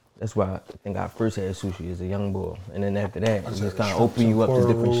 That's why I think I first had sushi as a young boy, and then after that, it just kind of open you up to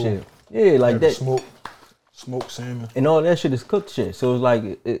different roll. shit. Yeah, like Got the that. smoked salmon. And all that shit is cooked shit. So it's like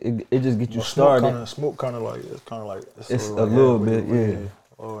it just gets you started. Smoke kind of like It's sort a of little halfway, bit, yeah.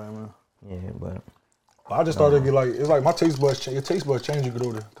 Oh yeah, man. Yeah, but I just started to get like, it's like my taste buds change. Your taste buds change you get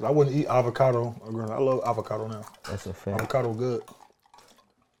older. Cause I wouldn't eat avocado. I love avocado now. that's a fact. Avocado good.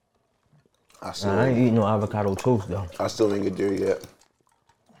 I ain't eating no avocado toast though. I still ain't get there yet.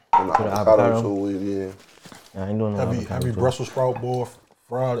 And the the avocado avocado? too, yeah. I ain't doing no avocado Heavy toast. Brussels sprout boy,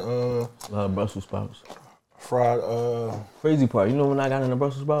 fried Brussels sprouts. fried Crazy part, you know when I got into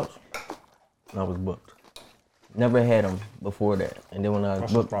Brussels sprouts? I was booked. Never had them before that, and then when I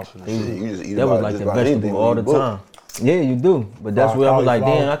was Brussels booked, sprouts is they was- You just eat that was about like just the about anything vegetable when all you the book. time. Yeah, you do, but that's Fried where I was like,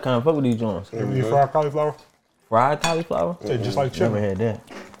 cauliflower. damn, I can't fuck with these joints. you ever eat fried cauliflower? Fried cauliflower? Taste just like chicken. Never had that.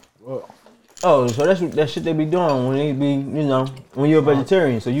 Well, Oh, so that's that shit they be doing when they be, you know, when you're a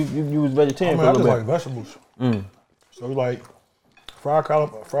vegetarian. So you was I vegetarian mean, I for a just little like bit. vegetables. So like fried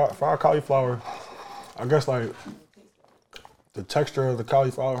cauliflower, I guess like the texture of the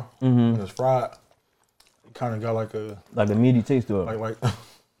cauliflower when it's fried, it kind of got like Like a meaty taste to it. like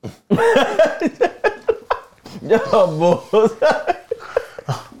Yo, boys.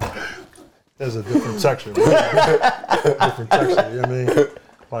 there's a different texture. Different texture, you know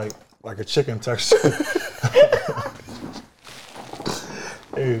what I mean? Like a chicken texture.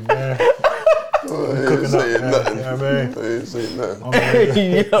 Hey man. Cooking up, man. Nothing. You know what I mean? I ain't saying nothing.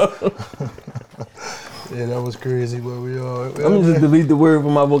 Yo. Yeah, that was crazy, but we all. I'm gonna just delete the word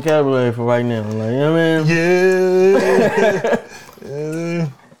from my vocabulary for right now. Like, you know what I mean? Yeah. Yeah.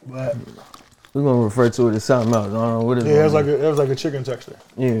 But We're gonna refer to it as something else. I don't know what it is. yeah, it was like a chicken texture.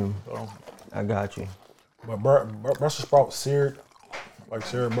 Yeah, So, I got you. but Brussels sprouts seared, like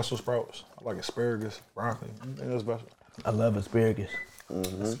seared Brussels sprouts, I like asparagus, broccoli. I think that's best. I love asparagus.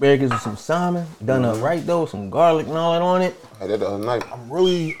 Asparagus with some salmon, done up right though, some garlic and all that on it. I had that the other night.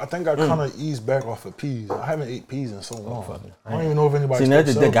 I think I kind of eased back off of peas. I haven't ate peas in so long. I don't even know if anybody. See, that's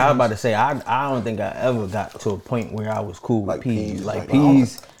the still thing I was sells about to say. I don't think I ever got to a point where I was cool with Like peas. peas, Like like-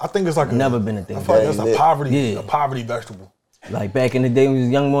 peas, I think it's like never been a thing. I feel like that's Yeah. a poverty vegetable. Like back in the day when you was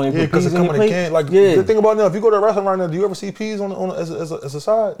a young boy, you Yeah, put because peas it in come your in a plate. can. Like yeah. the thing about now, if you go to a restaurant right now, do you ever see peas on as a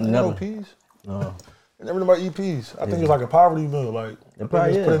side? Never. No peas. No. never know about EPs. I think it's like a poverty bill. Like, It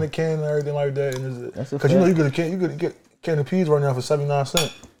probably just put is. in a can and everything like that. And That's a because you know fact. you could get a can of peas right now for 79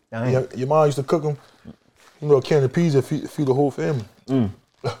 cents. Dang. Your mom used to cook them. You know, a can of peas that feed the whole family. Guess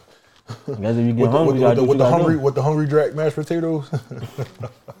if you get hungry, you gotta do what you gotta do. With the hungry drac mashed potatoes.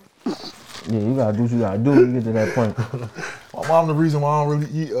 Yeah, you gotta do what you gotta do when you get to that point. My mom, the reason why I don't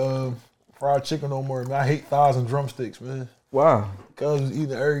really eat fried chicken no more, man. I hate thighs and drumsticks, man. Wow. Cause I was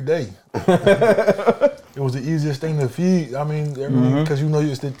eating it every day. It was the easiest thing to feed. I mean, because you know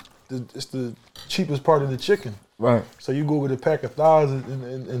it's the cheapest part of the chicken. Right. So you go with a pack of thighs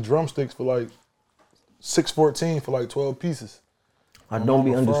and drumsticks for like $6.14 for like 12 pieces. I don't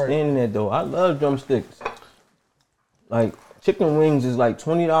be understanding that though. I love drumsticks. Like chicken wings is like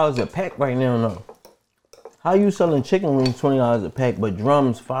 $20 a pack right now. No. How you selling chicken wings $20 a pack, but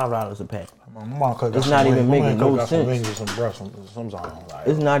drums $5 a pack? It's not even making no sense. Some wings and some breasts, like,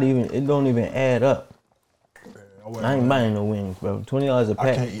 It's not even. It don't even add up. I ain't buying no wings, bro. $20 a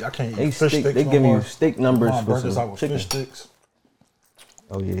pack. I can't They eat fish sticks. They no give more. you steak numbers My for burgers some out with chicken. fish sticks.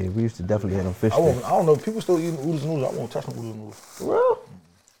 Oh yeah, we used to definitely have them fish I sticks. don't know. People still eating oodles and noodles. I won't touch them oodles and noodles. For real?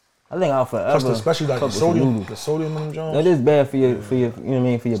 I think I'll forever. Especially like fuck the with some sodium. noodles. The sodium in them Jones. That is bad for your, you know what I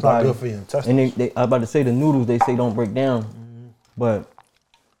mean, for your It's not body. good for your intestines. And they, I about to say the noodles they say don't break down, but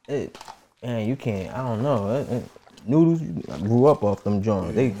man, you can't. I don't know. Noodles, I grew up off them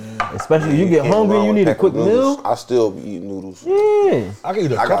joints. They, especially you get hungry, you need a quick meal. I still be eating noodles. Yeah. I can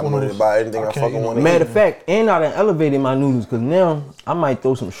eat a I got couple money noodles. to buy anything I can't fucking eat no want to Matter eat. of fact, and I done elevated my noodles because now I might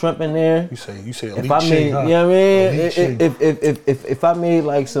throw some shrimp in there. You say If elite I shake, made, huh? you know what I mean? Elite shake. If I made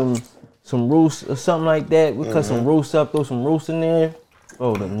like some roast or something like that, we cut some roast up, throw some roast in there.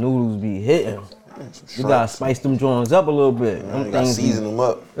 Oh, the noodles be hitting. You gotta spice them joints up a little bit. Them You gotta things season them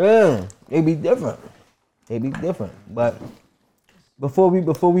up. Yeah, they be different. They be different. But before we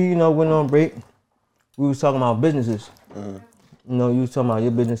you know went on break, we was talking about businesses. You know, you was talking about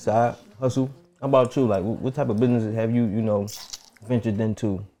your business side, hustle. How about you? Like, what type of businesses have you ventured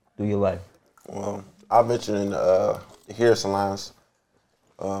into through your life? Well, I mentioned in the hair salons.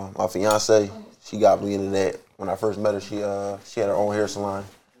 My fiance, she got me into that. When I first met her, she had her own hair salon,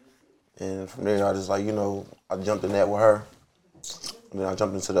 and from there I just I jumped in that with her. And then I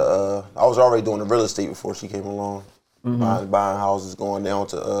jumped into I was already doing the real estate before she came along, buying houses, going down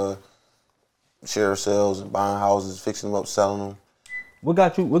to share sales and buying houses, fixing them up, selling them. What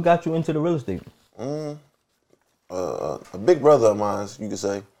got you into the real estate? A big brother of mine, you could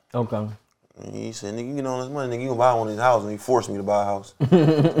say. Okay. And he said, "Nigga, you get all this money, nigga, you gonna buy one of these houses." And he forced me to buy a house. Got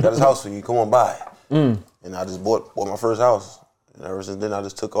this house for you, come on, buy it. And I just bought my first house. And ever since then, I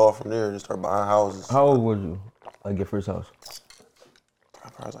just took off from there and just started buying houses. How old were you? Like your first house?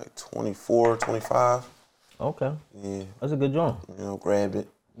 I was like 24, 25. Okay. Yeah, That's a good job. grabbed it.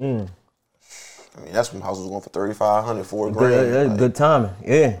 Yeah. I mean, that's when houses was going for $3,500, $4,000. That's Like, good timing.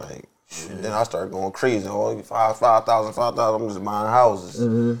 Yeah. Like, then I started going crazy. Oh, $5,000. I'm just buying houses.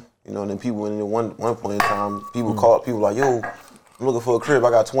 You know, and then people in one point in time, people like, "Yo, I'm looking for a crib.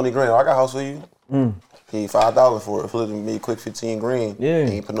 I got 20 grand. I got a house for you. Paid $5,000 for it. Flipped me a quick 15 grand. Yeah.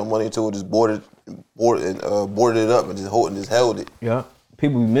 Ain't put no money into it. Just boarded it up and just held it. Yeah.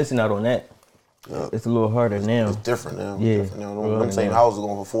 People be missing out on that. Yeah. It's a little harder now. It's different now. Yeah. It's different now. Them same houses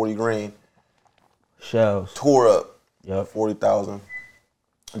going for 40 grand. Shells. Tore up. Yep. 40,000.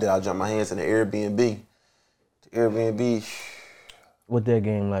 Then I jumped my hands in the Airbnb. The Airbnb. What that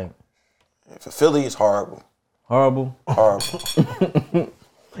game like? For Philly, it's horrible. Horrible? Horrible.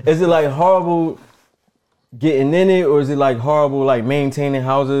 Is it like horrible getting in it, or is it like horrible like maintaining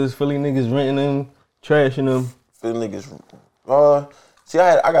houses, Philly niggas renting them, trashing them? Philly niggas. See,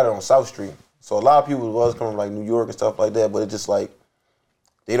 I got it on South Street. So a lot of people was coming from like New York and stuff like that, but it's just like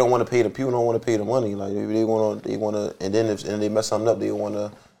they don't want to pay people don't want to pay the money. Like they want to, and then if they mess something up, they don't want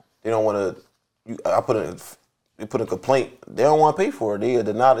to. They put a complaint. They don't want to pay for it. They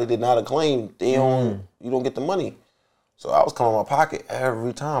did not a claim. They don't. You don't get the money. So I was coming out of my pocket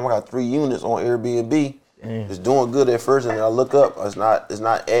every time. I got 3 units on Airbnb. Damn. It's doing good at first, and then I look up. It's not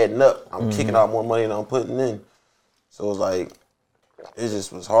adding up. I'm kicking out more money than I'm putting in. So it was like, it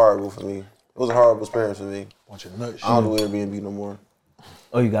just was horrible for me. It was a horrible experience for me. Bunch of nuts. I don't do Airbnb no more.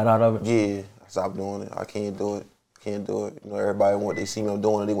 Oh, you got out of it? Yeah, I stopped doing it. I can't do it. Can't do it. You know, everybody they see me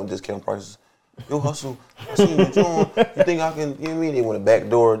doing it, they want discount prices. Yo, hustle. I see you doing. You think I can? You know what I mean? They want a back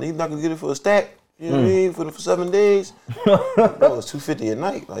door. They not gonna get it for a stack. You know what I mean? For 7 days. Bro, it's $250 a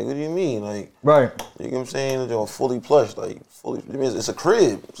night. Like, what do you mean? Like, Right. you know what I'm saying? They're fully plush. Like, fully. I mean, it's a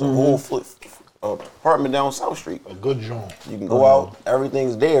crib. It's a whole apartment down South Street. A good joint. You can go out.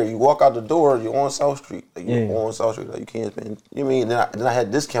 Everything's there. You walk out the door. You're on South Street. Like, you're Yeah. on South Street. Like, you can't spend. You know what I mean? Then I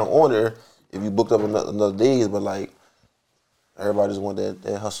had discount on there, if you booked up another days, but like everybody just want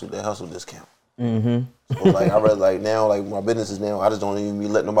that hustle discount. Mm-hmm. So like I read like now like my businesses now I just don't even be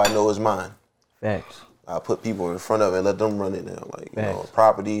letting nobody know it's mine. Facts. I put people in front of it and let them run it now. Like you know,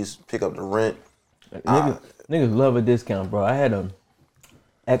 properties, pick up the rent. Niggas love a discount, bro. I had a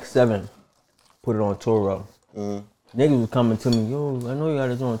X7 put it on Turo. Niggas was coming to me, yo, I know you got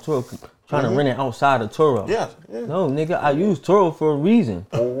this on Turo, trying to rent it outside of Turo. Yeah. No, nigga, I use Turo for a reason.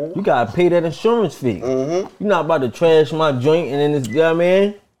 You gotta pay that insurance fee. You're not about to trash my joint and then it's, you know what I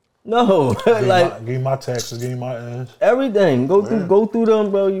mean? No, like give me my taxes, give me my ass. everything. Go through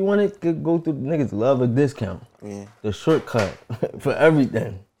them, bro. You want it? Go through. Niggas love a discount. Yeah. The shortcut for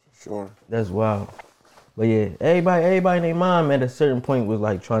everything. Sure. That's wild. But yeah, everybody and their mom at a certain point was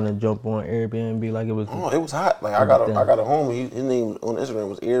like trying to jump on Airbnb like it was. Oh, it was hot. Like I got a homie. His name on Instagram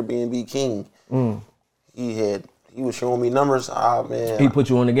was Airbnb King. He was showing me numbers. Ah man. He put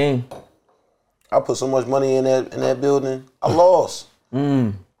you on the game. I put so much money in that building. I lost.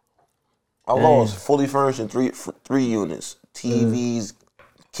 I lost. Fully furnished in three units. TVs,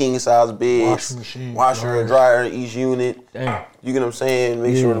 king size beds, washer and dryer in each unit. Damn. You get what I'm saying?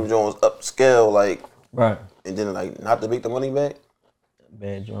 Make sure them Jones upscale like. Right. And then like not to make the money back.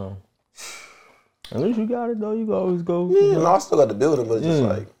 Bad John. At least you got it though. You can always go. Yeah, no, I still got the building, but it's just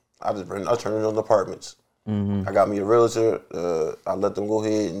like I turned it into apartments. I got me a realtor. I let them go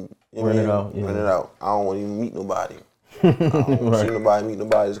ahead and rent it out. I don't want to even meet nobody. I don't want to see nobody, meet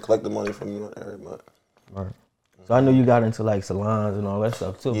nobody. Just collect the money from me every month. Right. So I know you got into like salons and all that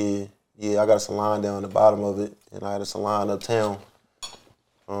stuff too. Yeah. I got a salon down the bottom of it, and I had a salon uptown.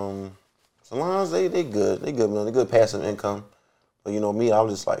 Salons, they good. They good, man. They good passive income. But you know me, I'm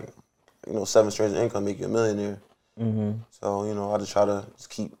just like, 7 streams of income make you a millionaire. So I just try to just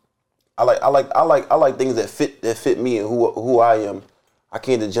keep. I like things that fit me and who I am. I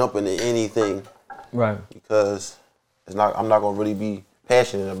can't just jump into anything, right? Because I'm not gonna really be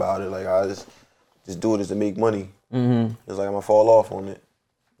passionate about it. Like I just do it just to make money. It's like I'm gonna fall off on it.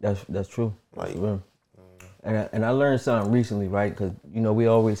 That's true. Like, and I learned something recently, right? Because we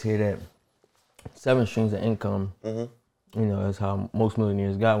always hear that 7 streams of income. That's how most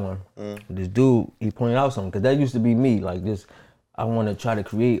millionaires got one. This dude, he pointed out something, because that used to be me. Like this, I want to try to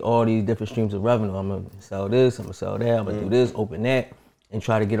create all these different streams of revenue. I'm gonna sell this, I'm gonna sell that, I'm gonna do this, open that, and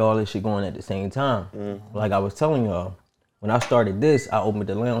try to get all this shit going at the same time. Like I was telling y'all, when I started this, I opened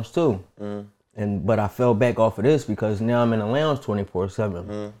the lounge too. But I fell back off of this because now I'm in the lounge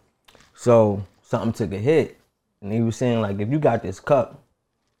 24/7. So something took a hit, and he was saying like, if you got this cup,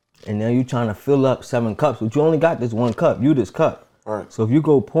 and now you trying to fill up 7 cups, but you only got this 1 cup, you this cup. Right. So if you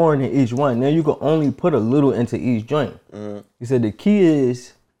go pouring in each one, now you can only put a little into each joint. He said the key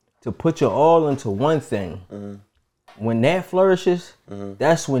is to put your all into one thing. When that flourishes,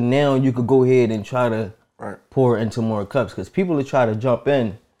 that's when now you could go ahead and try to pour into more cups. Because people that try to jump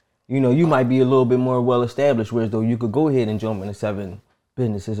in, you might be a little bit more well established, whereas though you could go ahead and jump into 7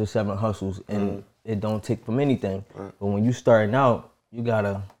 businesses or 7 hustles and it don't take from anything. But when you starting out, you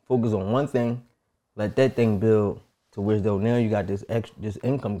gotta focus on one thing, let that thing build to where though now you got this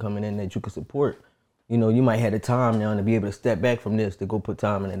income coming in that you can support. You might have the time now to be able to step back from this to go put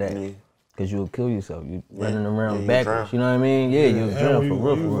time into that. Because you'll kill yourself. You running around backwards. You know what I mean? Yeah, you'll drown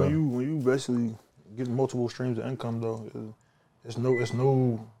for real. When you basically get multiple streams of income though, it's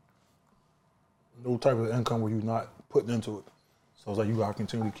no type of income where you're not putting into it. So it's like you gotta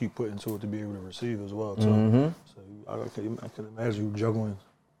continue to keep putting into it to be able to receive as well. So I can imagine you juggling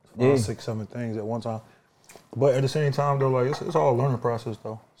 5, 6, 7 things at one time. But at the same time though, like it's all a learning process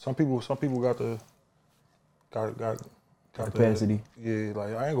though. Some people got the capacity. Yeah,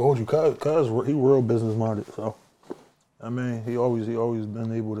 like I ain't gonna hold you, cuz he real business minded. So I mean, he always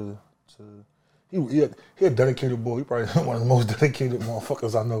been able to he a dedicated boy. He probably one of the most dedicated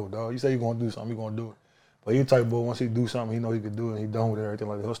motherfuckers I know, dog. You say you gonna do something, you gonna do it. But he type boy, once he do something, he know he could do it, and he done with it, everything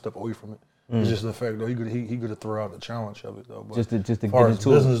like that. He'll step away from it. It's just the fact though, he could throw out the challenge of it though. But just to get into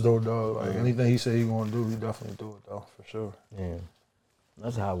business though, dog. Like anything he say he gonna do, he definitely do it though, for sure. Yeah,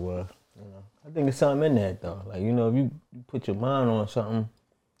 that's how it was. I think there's something in that though. Like if you put your mind on something,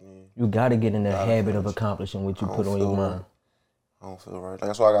 you gotta get in that habit of accomplishing what you put on your mind. I don't feel right. Like,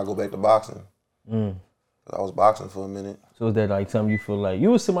 that's why I gotta go back to boxing. I was boxing for a minute. So is that like something you feel like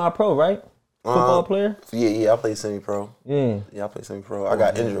you was semi-pro, right? Football player? Yeah, I played semi-pro. Yeah, I played semi-pro. I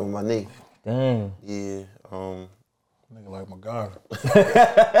got injured with my knee. Dang. Yeah. Nigga like my God.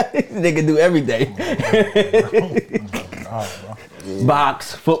 Nigga do everything.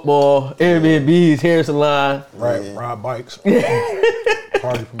 Box, football, Airbnbs, hair salon. Ride bikes.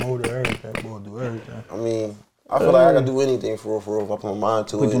 Party promoter, everything. Boy, do everything. I mean, I feel like I can do anything for real if I put my mind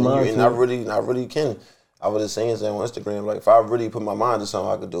to it. And I really can. I was just saying on Instagram, like if I really put my mind to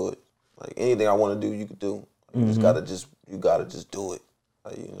something, I could do it. Like anything I want to do, you could do. You gotta just do it.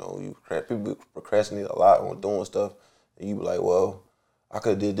 Like, you know, people procrastinate a lot on doing stuff, and you be like, well, I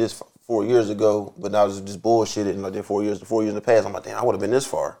could have did this 4 years ago, but now it's just bullshitted. And like 4 years in the past, I'm like, damn, I would have been this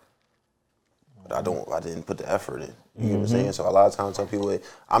far. But I didn't put the effort in. You know what I'm saying? So a lot of times I tell people,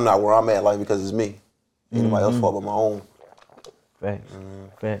 I'm not where I'm at in life because it's me. Anybody else fault but my own. Facts.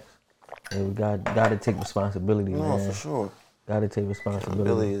 Facts. And we gotta take responsibility, man. No, for sure. Gotta take responsibility.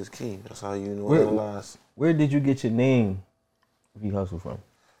 Accountability is key. That's how you analyze. Where did you get your name, V Hustle, from?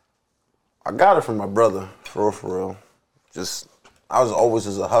 I got it from my brother, for real. Just, I was always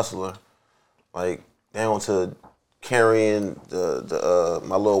just a hustler. Like, down to carrying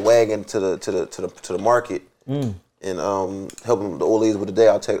my little wagon to the market and helping the old ladies with the day.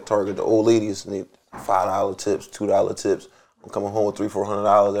 I target the old ladies and they $5 tips, $2 tips. I'm coming home with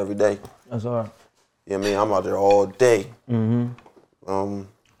 $300-$400 every day. That's all right. You know what I mean? I'm out there all day.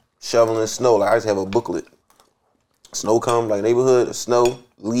 Shoveling snow. Like I just have a booklet. Snow come, like neighborhood, snow,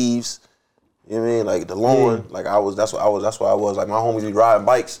 leaves. You know what I mean? Like the lawn. Like that's what I was. Like my homies be riding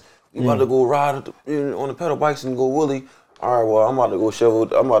bikes. We about to go ride on the pedal bikes and go woolly. All right, well, I'm about to go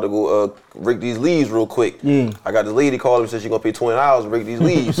shovel. I'm about to go rake these leaves real quick. I got this lady calling me, said she gonna pay $20 to rake these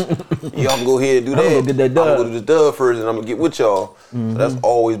leaves. Y'all can go ahead and do that. I'm gonna go to this dub first, and I'm gonna get with y'all. So that's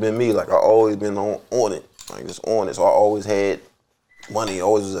always been me. Like I always been on it, like just on it. So I always had money,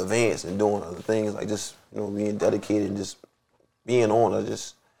 always was advanced and doing other things, like just being dedicated and just being on. I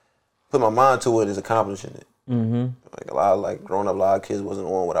just put my mind to it, is accomplishing it. Like growing up, a lot of kids wasn't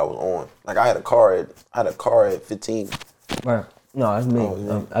on what I was on. Like I had a car at 15. Right. No, that's me.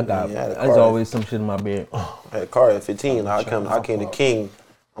 I got. There's always some shit in my bed. I had a car at 15. I came to King.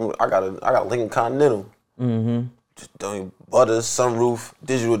 I got a Lincoln Continental. Just butter, sunroof,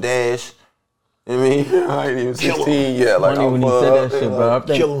 digital dash. You know what I mean? I ain't even 16 yet. Like funny when he said that shit,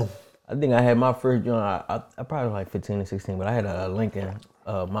 bro. I think I had my first joint. I probably was like 15 or 16, but I had a Lincoln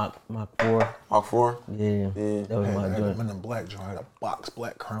Mach 4. Mach 4? Yeah. That was my joint. Men in Black joint. I had a box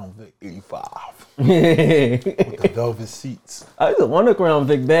black Crown Vic 85. Yeah. With the velvet seats. I used to wonder Crown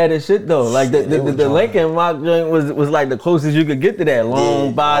Vic bad as shit though. Like the Lincoln Mach joint was like the closest you could get to that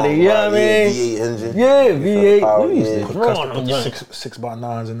long body. You know what I mean? V8 engine. Yeah, V8. We used to draw on them.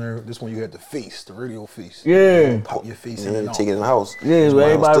 6x9s in there. This one you had the face, the radio face. Yeah. Pop your face in and take it in the house. Yeah,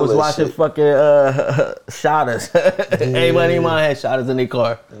 where everybody was watching fucking shotters. Everybody in mine had shotters in their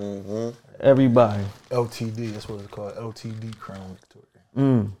car. Everybody. LTD, that's what it's called. LTD Crown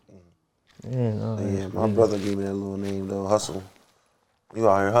Victoria. Yeah, my brother gave me that little name though, Hustle. You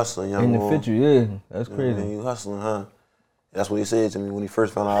out here hustling, young in the boy. picture, yeah. That's crazy. Man, you hustling, huh? That's what he said to me when he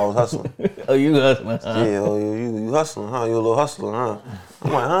first found out I was hustling. Oh, you hustling, huh? Yeah, you hustling, huh? You a little hustler, huh?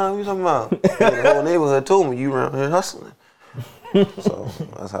 I'm like, huh? What you talking about? The whole neighborhood told me you around here hustling. So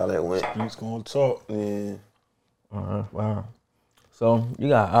that's how that went. He's gonna talk. Yeah. Wow. So you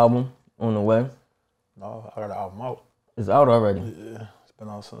got an album on the way? No, I got an album out. It's out already? Yeah. It's been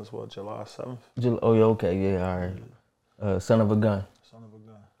out since what, July 7th? Oh, yeah, okay, yeah, all right. Son of a Gun. Son of a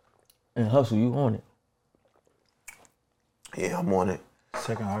Gun. And Hustle, you on it? Yeah, I'm on it.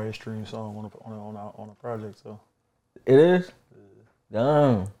 Second highest stream song on a project, so. It is? Yeah.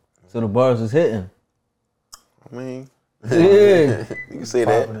 Damn. So the bars is hitting. I mean, Yeah. you can say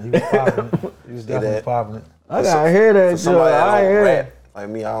that. He was popping it. He was definitely popping it. I gotta hear that, Somebody that I don't hear rap it. like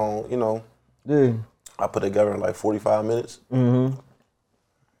me, I don't, Yeah. I put it together in like 45 minutes. Mm-hmm.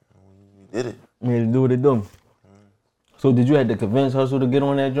 You did it. Yeah, to do what it do. So did you have to convince Hustle to get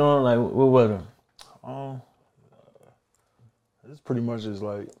on that joint? Like, what was it? It's pretty much just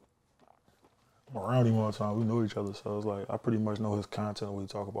like, I'm around him all the time. We know each other, so it's like, I pretty much know his content, what he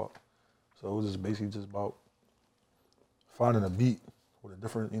talk about. So it was just basically just about finding a beat with a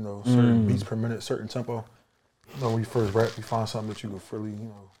different, certain beats per minute, certain tempo. When you first rap, you find something that you can really,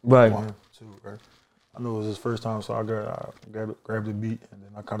 right. want to, right? I know it was his first time, so I grabbed the beat, and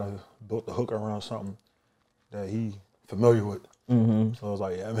then I kind of built the hook around something that he familiar with. Mm-hmm. So I was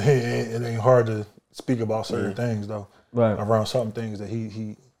like, I mean, it ain't hard to speak about certain things though, right? Around certain things that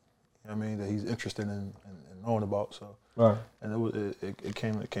that he's interested in knowing about. So, right. And it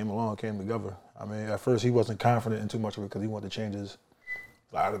came along, came together. I mean, at first he wasn't confident in too much of it because he wanted to change his.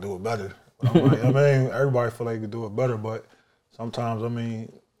 Like, I could do it better. But I'm like, I mean, everybody feel like they could do it better, but sometimes, I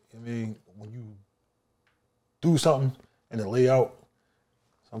mean, when you do something and it lay out,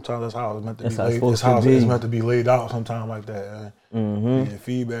 sometimes that's how it's meant to be laid. That's how it's meant to be laid out. Sometimes like that. And get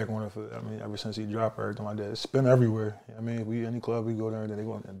feedback on it. Ever since he dropped everything like that, it's spin everywhere. I mean, any club we go there, then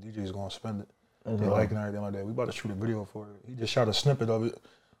DJ's gonna spin it. they like it and everything like that. We about to shoot a video for it. He just shot a snippet of it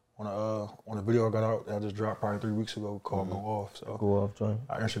on a video I got out that I just dropped probably 3 weeks ago called Go Off. So Go Off joint.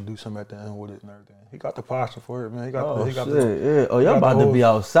 I introduced him at the end with it and everything. He got the posture for it, man. He got Oh, he got shit, yeah. Oh, y'all about to be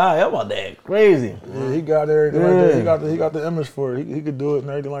outside. Y'all about to act crazy. Yeah, he got everything like that. He got the image for it. He could do it and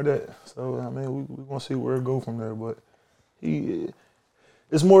everything like that. So, I mean, we gonna see where it go from there. But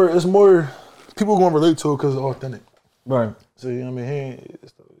it's more, people gonna relate to it because it's authentic. Right. See, I mean,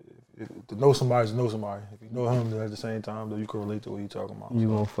 to know somebody is to know somebody. If you know him, then at the same time, though, you can relate to what he's talking about. You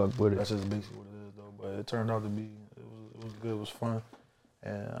gonna fuck with it. That's just basically what it is, though. But it turned out to be, it was good, it was fun.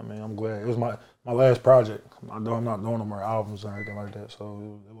 And, I mean, I'm glad. It was my last project. I'm not doing no more albums or anything like that,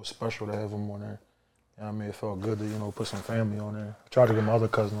 so it was special to have him on there. And, I mean, it felt good to, put some family on there. I tried to get my other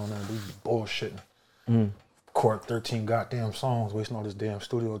cousin on there, but he was bullshitting. Record 13 goddamn songs, wasting all this damn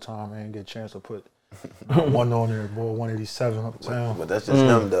studio time, man. Get a chance to put one on there, boy, 187 uptown. But that's just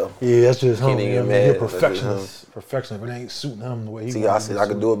him, though. Yeah, that's just him. Can't even He's mad. a perfectionist. Perfectionist. If it ain't suiting him the way he See, I said I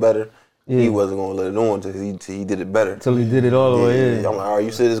could do it better. Yeah. He wasn't gonna let it on until he did it better. Till he did it all the way in. I'm like, all right,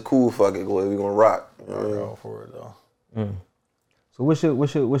 you said it's cool, fuck it, go ahead, we gonna rock. You know what I mean? For it though. So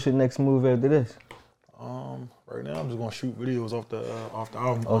what's your next move after this? Right now I'm just gonna shoot videos off the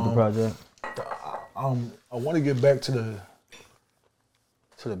album. Off the project. I want to get back to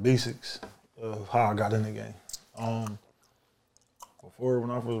the basics of how I got in the game. Before, when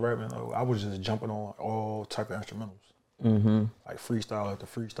I was rapping, I was just jumping on all type of instrumentals. Like freestyle after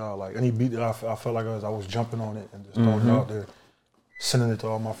freestyle, like any beat that I felt like I was jumping on it and just throwing it out there, sending it to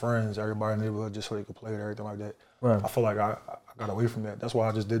all my friends, everybody in the neighborhood, just so they could play it, everything like that. Right. I feel like I got away from that. That's why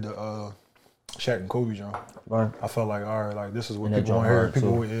I just did the Shaq and Kobe joint. Right. I felt like, all right, like this is what people want to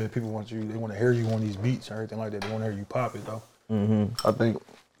hear. People want you. They want to hear you on these beats and everything like that. They want to hear you pop it though. I think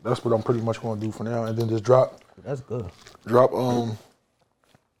that's what I'm pretty much going to do for now, and then just drop. That's good. Drop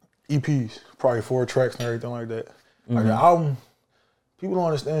EPs, probably 4 tracks and everything like that. Like the album, people don't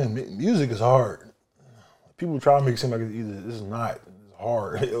understand. Music is hard. People try to make it seem like it's not. It's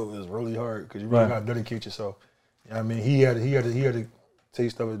hard. It's really hard because you really got to dedicate yourself. You know what I mean? He had a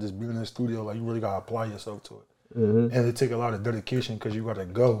taste of it just being in the studio. Like you really got to apply yourself to it, and it take a lot of dedication because you got to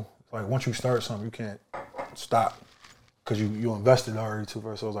go. Like once you start something, you can't stop because you invested already too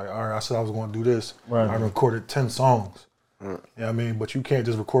far. So I was like, all right, I said I was going to do this. Right. I recorded 10 songs. You know what I mean? But you can't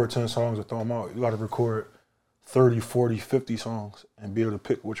just record 10 songs and throw them out. You got to record 30, 40, 50 songs and be able to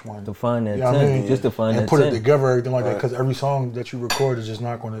pick which one. To find that 10, I mean? just to find and that 10. And put it together, everything like that, because every song that you record is just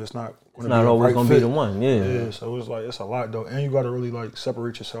not going to, it's not always going to be the one, Yeah, so it's like, it's a lot though. And you got to really like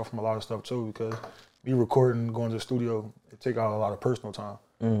separate yourself from a lot of stuff too, because me recording, going to the studio, it take out a lot of personal time.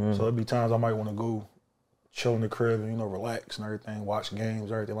 So there'd be times I might want to go chill in the crib and, relax and everything, watch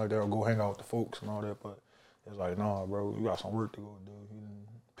games, everything like that, or go hang out with the folks and all that, but it's like, nah, bro, you got some work to go do. You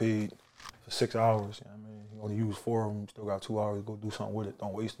paid for 6 hours, you know what I mean? You only use 4 of them, still got 2 hours to go do something with it.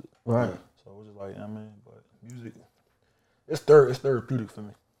 Don't waste it. Right. So it's just like, I mean, but music, it's therapeutic for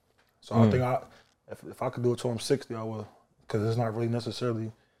me. So I think if I could do it till I'm 60, I would, because it's not really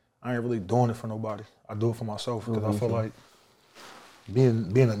necessarily, I ain't really doing it for nobody. I do it for myself because I feel like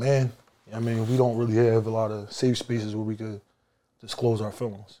being a man, I mean, we don't really have a lot of safe spaces where we could disclose our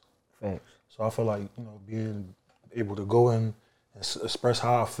feelings. Thanks. So I feel like, being able to go in and express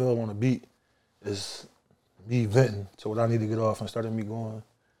how I feel on a beat is me venting to what I need to get off instead of me going,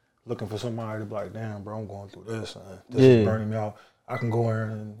 looking for somebody to be like, damn, bro, I'm going through this. And this is burning me out. I can go in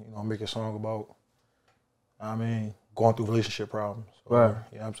and, make a song about, going through relationship problems. Or,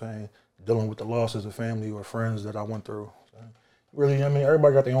 you know what I'm saying? Dealing with the losses of family or friends that I went through. So, really,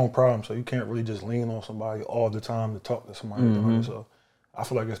 everybody got their own problems, so you can't really just lean on somebody all the time to talk to somebody. So I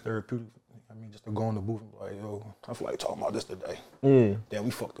feel like it's therapeutic. Just to go in the booth and be like, yo, I feel like talking about this today. Yeah. Damn,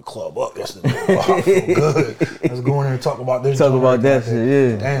 we fucked the club up yesterday. Oh, I feel good. Let's go in there and talk about this. Talk about that shit,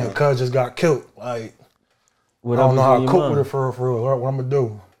 yeah. Damn, cuz just got killed. Like, I don't know how to cope with it for real. What I'm going to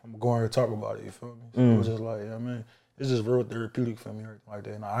do, I'm going to go in here and talk about it, you feel me? So it's just like, it's just real therapeutic for me, like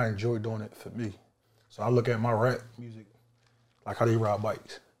that. And I enjoy doing it for me. So I look at my rap music like how they ride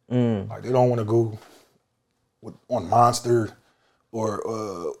bikes. Like, they don't want to go on Monster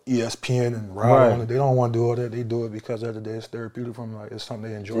or ESPN and ride on it. They don't want to do all that. They do it because at the end of the day, it's therapeutic for them. Like, it's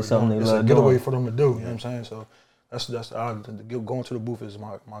something they enjoy. It's a getaway for them to do. You know what I'm saying? So that's going to the booth is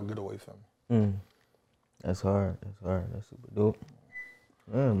my getaway for me. That's hard. That's super dope.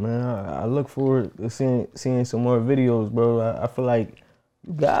 Yeah, man. I look forward to seeing some more videos, bro. I feel like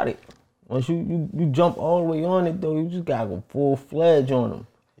you got it. Once you jump all the way on it, though, you just gotta go full-fledged on them.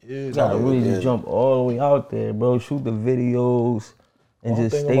 Yeah, you gotta really just jump all the way out there, bro. Shoot the videos. And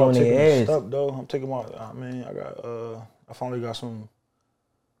just stay on their ass. I'm taking my, I finally got some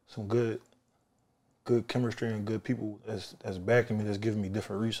good good chemistry and good people that's backing me, that's giving me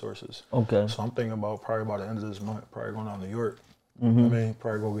different resources. Okay. So I'm thinking about probably by the end of this month, probably going out to New York. I mean,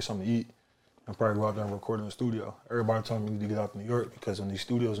 probably go get something to eat and probably go out there and record in the studio. Everybody telling me you need to get out to New York because in these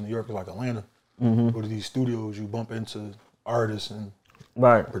studios in New York is like Atlanta. Go to these studios, you bump into artists and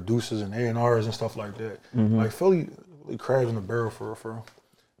producers and A&Rs and stuff like that. Like Philly really crabs in the barrel for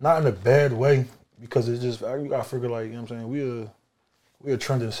not in a bad way because it's just, you gotta figure like, you know what I'm saying, we a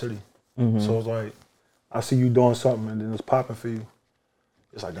trending city. So it's like, I see you doing something and then it's popping for you.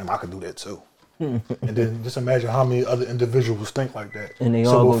 It's like, damn, I could do that too. And then just imagine how many other individuals think like that. And they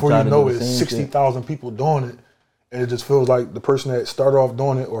so all before go you know it, it's 60,000 people doing it, and it just feels like the person that started off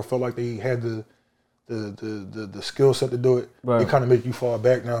doing it or felt like they had the skill set to do it, it kind of make you fall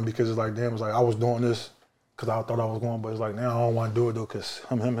back now because it's like, damn, it's like I was doing this because I thought I was going, but it's like now I don't want to do it though because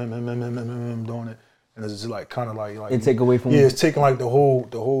him doing it, and it's just like kind of like it take away from it's taking like the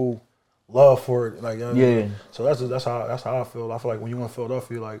whole love for it, like So that's how I feel. I feel like when you're in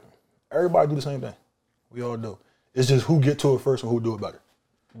Philadelphia, like everybody do the same thing. We all do. It's just who get to it first and who do it better.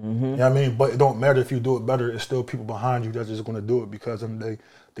 You know what I mean? But it don't matter if you do it better. It's still people behind you that's just going to do it because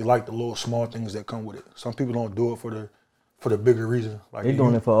they like the little small things that come with it. Some people don't do it for the bigger reason. Like they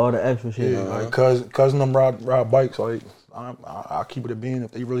doing it for all the extra shit. Yeah, like cousin them ride bikes. Like I keep it a bean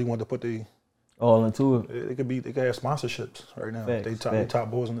if they really want to put all into it. They could have sponsorships right now. Facts, they top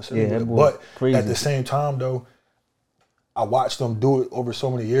boys in the city. Yeah, but crazy. At the same time though, I watched them do it over so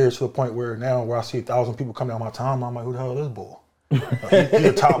many years to the point where now where I see 1,000 people come down my time, I'm like, who the hell is this bull? He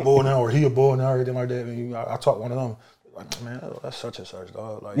a top bull now, or he a bull now, or everything like that. And I talk one of them, like, man, that's such and such,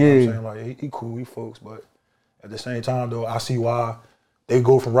 dog. Like, you know what I'm saying? Like, he cool, he folks, but at the same time, though, I see why they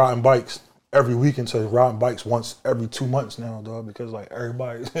go from riding bikes every weekend to riding bikes once every 2 months now, dog, because, like,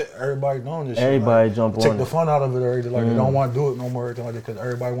 everybody doing this shit. Everybody like, jump on take the it. fun out of it already. Like, they don't want to do it no more, everything like that, because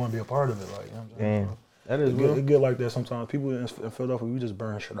everybody want to be a part of it. Like, you know what I'm saying? Damn. That is good. It get like that sometimes. People in Philadelphia, we just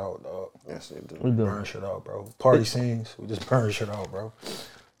burn shit out, dog. Yes, they do. We do. Burn shit out, bro. Party scenes, we just burn shit out, bro.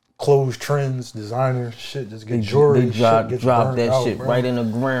 Clothes trends, designers, shit just get jewelry. They drop that out, shit bro. right in the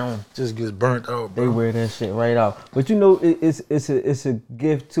ground. Just gets burnt out, bro. They wear that shit right out. But you know, it's a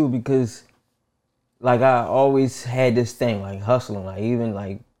gift too because, like, I always had this thing like hustling. Like even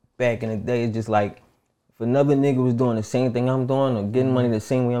like back in the day, it's just like if another nigga was doing the same thing I'm doing or getting money the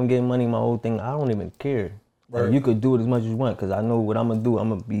same way I'm getting money, my whole thing, I don't even care. Right. Like, you could do it as much as you want because I know what I'm gonna do. I'm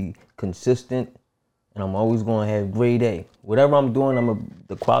gonna be consistent. And I'm always gonna have grade A. Whatever I'm doing,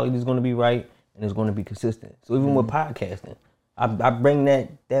 the quality is gonna be right and it's gonna be consistent. So even with podcasting, I bring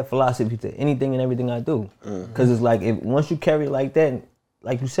that philosophy to anything and everything I do. Cause it's like once you carry it like that,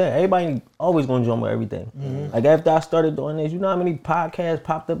 like you said, everybody always gonna jump with everything. Like after I started doing this, you know how many podcasts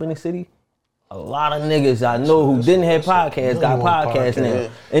popped up in the city? A lot of niggas I know who didn't have podcasts got podcasts now.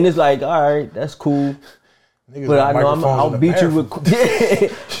 And it's like, all right, that's cool. Niggas but I know I'll beat you with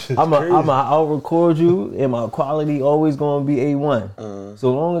I'll record you and my quality always gonna be A1.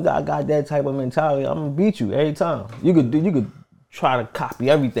 So long as I got that type of mentality, I'm gonna beat you every time. You could try to copy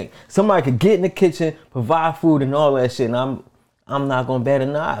everything. Somebody could get in the kitchen, provide food and all that shit, and I'm not gonna bat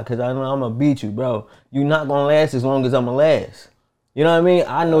an eye because I know I'm gonna beat you, bro. You're not gonna last as long as I'm gonna last. You know what I mean?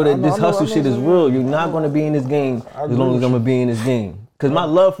 I know that this hustle shit is real. You're not gonna be in this game as long as I'm gonna be in this game. Cause my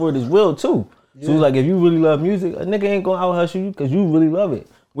love for it is real too. So it's like if you really love music, a nigga ain't gonna out hustle you because you really love it.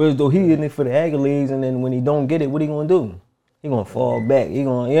 Whereas though he in it for the accolades, and then when he don't get it, what he gonna do? He gonna fall back. He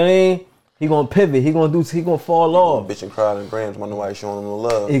gonna, you know what I mean? He gonna pivot. He gonna fall off. Bitch and crowd and grams, wonder why you showing them no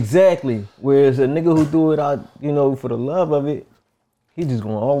love. Exactly. Whereas a nigga who do it out, you know, for the love of it, he just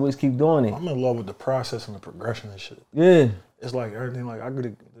gonna always keep doing it. I'm in love with the process and the progression and shit. Yeah. It's like everything. Like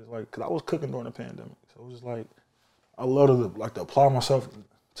cause I was cooking during the pandemic, so it was just like I love to apply myself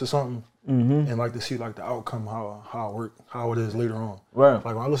to something. And like to see like the outcome, how it is later on. Right.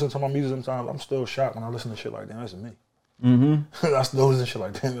 Like when I listen to my music sometimes, I'm still shocked when I listen to shit like, damn, that's me. I still listen to shit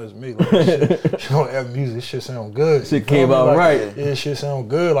like, damn, that's me. Like, shit don't have music, this shit sound good. Shit came out like, right. Yeah, shit sound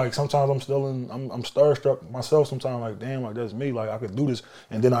good. Like sometimes I'm starstruck myself sometimes, like, damn, like that's me. Like I could do this.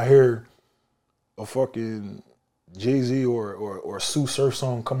 And then I hear a fucking Jay-Z or Sue Surf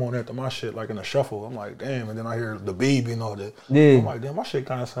song come on after my shit, like in a shuffle. I'm like, damn. And then I hear The Baby and all that. Yeah. I'm like, damn, my shit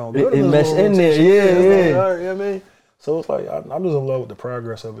kind of sound good. It mesh in there, yeah. Like, you know what I mean? So it's like, I'm just in love with the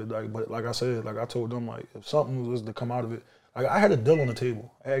progress of it. Like, but like I said, like I told them, like if something was to come out of it, like I had a deal on the table.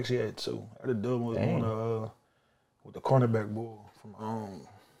 I actually had two. I had a deal with the cornerback bull from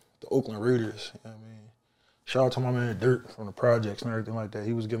the Oakland Raiders. You know what I mean? Shout out to my man Dirt from the projects and everything like that.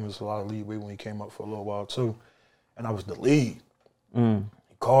 He was giving us a lot of leeway when he came up for a little while too. And I was the lead. He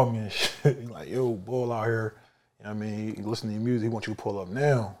called me and shit. He like, yo, bull out here. You know what I mean? He listening to your music. He wants you to pull up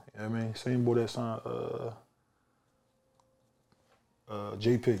now. You know You know what I mean? Same boy that signed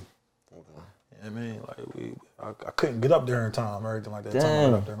JP. Okay. You know what I mean? Like I couldn't get up there in time, everything like that. Time I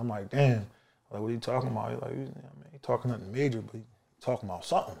got up there, and I'm like, damn. Like, what are you talking about? Like, he talking nothing major, but he talking about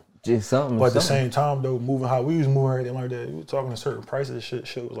something. Just something. But at the same time, though, moving how we was moving, everything like that, we was talking a certain prices.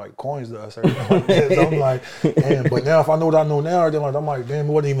 Shit was like coins to us. Everything like that. So I'm like, damn. But now, if I know what I know now, I'm like, damn,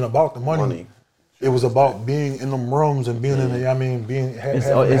 it wasn't even about the money. It was about being in them rooms and being in the, I mean, having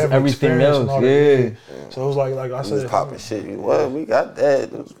everything else, and all that. So it was like I said, popping shit. What? We got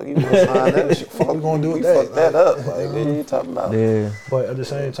that. You gonna sign that shit? Fuck, we gonna do we that. Fuck that up. Like, what are you talking about? Yeah. But at the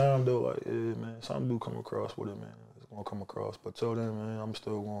same time, though, like, yeah, man, something do come across with it, man. It's gonna come across. But till then, man, I'm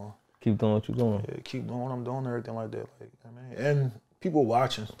still going. Keep doing what you're doing. Yeah, keep doing what I'm doing, everything like that. Like, I mean, and people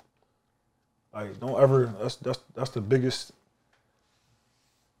watching. Like, don't ever. That's the biggest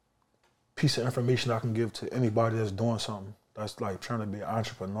piece of information I can give to anybody that's doing something. That's like trying to be an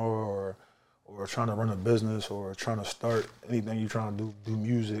entrepreneur or trying to run a business or trying to start anything you're trying to do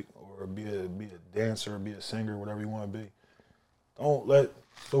music or be a dancer, be a singer, whatever you want to be. Don't let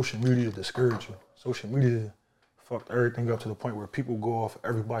social media discourage you. Social media fucked everything up to the point where people go off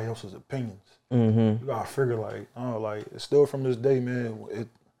everybody else's opinions. You gotta figure like it's still from this day, man.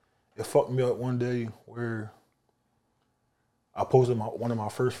 It fucked me up one day where I posted one of my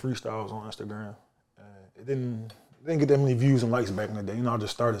first freestyles on Instagram. It didn't get that many views and likes back in the day. You know, I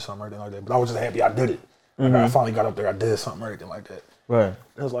just started something, everything like that. But I was just happy I did it. Like, I finally got up there, I did something, everything like that. Right.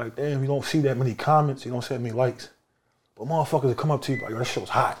 It was like, damn, you don't see that many comments, you don't see that many likes. But motherfuckers that come up to you like, that shit was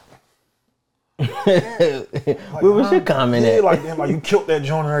hot. Where was your comment at? Like, damn, like you killed that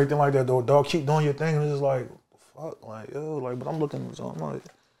joint and everything like that, though. Dog, keep doing your thing. And it's just like, fuck, like, yo, like, but I'm looking at something like,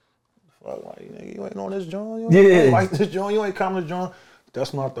 fuck, like, nigga, you ain't on this joint. You ain't like this joint. You ain't commenting this joint.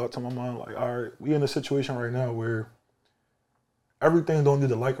 That's my thought to my mind. Like, all right, we in a situation right now where everything don't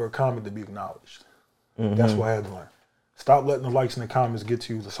need a like or a comment to be acknowledged. That's what I had to learn. Stop letting the likes and the comments get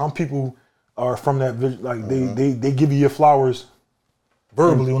to you. Some people are from that, like, they give you your flowers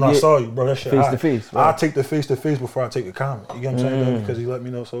verbally when I saw you, bro. That shit face to face. Right. I take the face to face before I take a comment. You get what I'm saying? Because he let me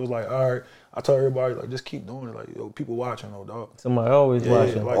know. So it was like, all right. I tell everybody, like, just keep doing it. Like, yo, people watching, though, dog. Somebody always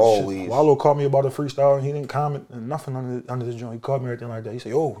watching. Like, always. Wallow called me about a freestyle and he didn't comment and nothing under this joint. He called me everything like that. He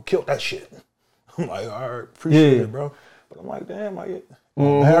said, "Oh, killed that shit." I'm like, all right, appreciate it, bro. But I'm like, damn, like, it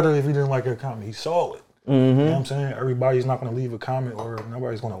don't matter if he didn't like a comment. He saw it. You know what I'm saying? Everybody's not going to leave a comment or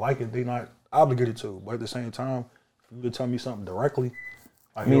nobody's going to like it. They're not obligated to. But at the same time, if you tell me something directly,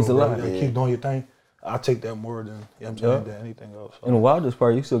 like, means a lot. Keep doing your thing. I take that more than, you know what I'm saying, than anything else. So. And the wildest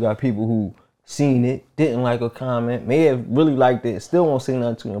part, you still got people who seen it, didn't like a comment, may have really liked it, still won't say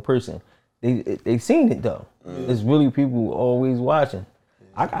nothing to you in person. They seen it though. It's really people always watching.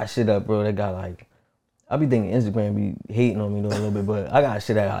 I got shit up, bro, that got like, I be thinking Instagram be hating on me though a little bit, but I got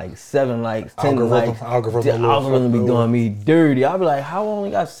shit at like 7 likes, 10 likes. The algorithm be doing me dirty. I be like, how I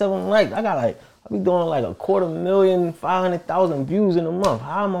only got 7 likes? I be doing like 250,000, 500,000 views in a month.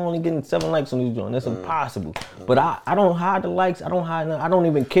 How am I only getting 7 likes on this joint? That's impossible. But I don't hide the likes. I don't hide nothing. I don't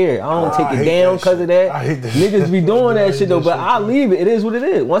even care. I don't take it down because of that. I hate that. Niggas be doing that shit though, but I leave it. It is what it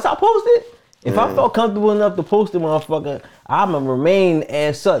is. Once I post it, if I felt comfortable enough to post it, motherfucker, I'ma remain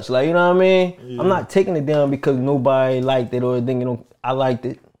as such. Like, you know what I mean? Yeah. I'm not taking it down because nobody liked it or thinking I liked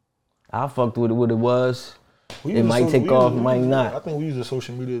it. I fucked with it what it was. It might take off, might not. I think we use the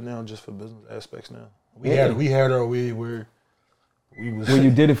social media now just for business aspects now. We had our way where we was... When you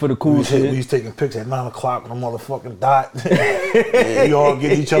did it for the cool shit. We was taking pics at 9 o'clock on a motherfucking dot. We all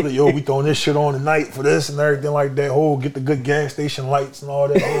get each other, yo, we throwing this shit on tonight for this and everything like that. Get the good gas station lights and all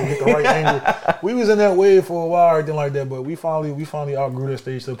that. Get the right angle. We was in that wave for a while, everything like that, but we finally outgrew that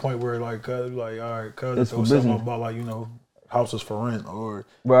stage to the point where, like, all right, cuz, throw something about, like, you know, houses for rent or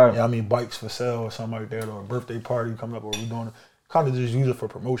bikes for sale or something like that, or a birthday party coming up, or we doing kind of just use it for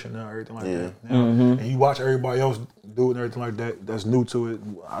promotion now, everything like that. And you watch everybody else do it and everything like that that's new to it.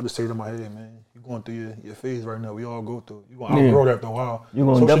 I just say to my head, man, you going through your phase right now. We all go through it. You gonna outgrow that after a while. You're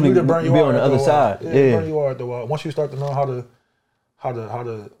gonna definitely be on the other side. Burn you out after a while. Once you start to know how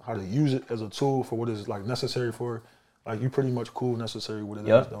to use it as a tool for what is like necessary for, like, you pretty much cool necessary with it.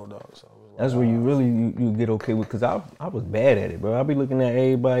 No doubt. So that's where you really you get okay with, because I was bad at it, bro. I be looking at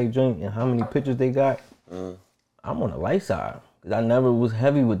everybody drink and how many pictures they got. I'm on the light side, because I never was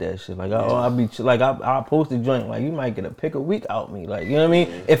heavy with that shit. Like, I post a joint, like, you might get a pic a week out me. Like, you know what I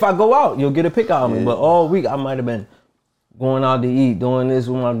mean? If I go out, you'll get a pic out of me. But all week, I might have been going out to eat, doing this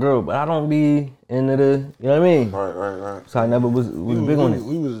with my girl, but I don't be into the, you know what I mean? Right. So I never was big on it.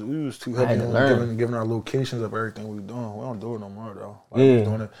 We was too heavy on giving our locations of everything we doing. We don't do it no more though. Like, we was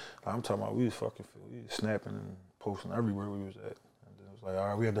doing it. I'm talking about we was snapping and posting everywhere we was at. And it was was like, all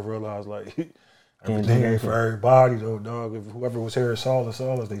right, we had to realize like everything ain't for everybody though, dog. If whoever was here saw us,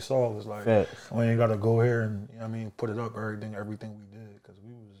 they saw us. Like we ain't gotta go here and put it up everything we did because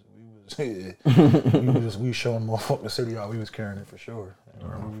we showing motherfucking the city how we was carrying it for sure.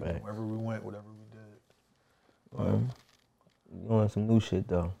 Wherever we went, whatever we did. You want some new shit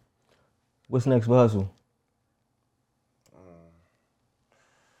though? What's next for Hustle?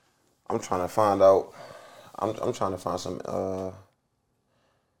 I'm trying to find out. I'm trying to find some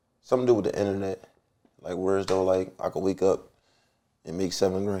something to do with the internet. Like whereas though, like I could wake up and make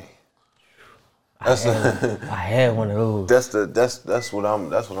 $7 grand. I had one of those. That's what I'm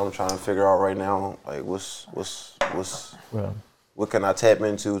trying to figure out right now. Like what can I tap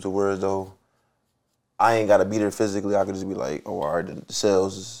into to whereas though I ain't gotta be there physically. I could just be like, oh, all right, the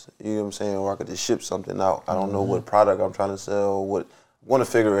sales is, you know what I'm saying, or I could just ship something out. I don't know what product I'm trying to sell. Want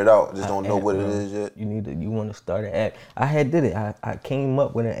to figure it out. I just don't know what it is yet. You want to start an app. I did it. I came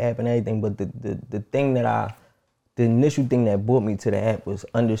up with an app and everything, but the initial thing that brought me to the app was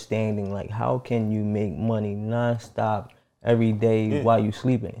understanding like how can you make money nonstop every day while you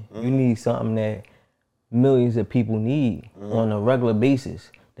sleeping. You need something that millions of people need on a regular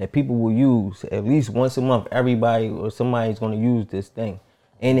basis that people will use at least once a month. Everybody or somebody's going to use this thing,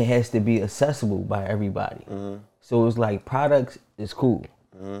 and it has to be accessible by everybody. So it's like products is cool.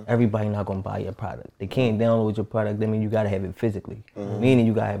 Everybody not gonna buy your product. They can't download your product. That means you gotta have it physically, meaning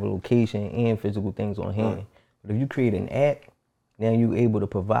you gotta have a location and physical things on hand. But if you create an app, now you able to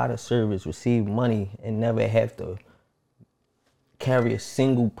provide a service, receive money, and never have to carry a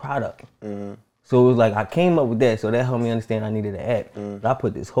single product. So it was like I came up with that, so that helped me understand I needed an app. But I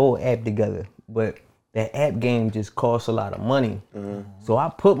put this whole app together, but that app game just costs a lot of money. So I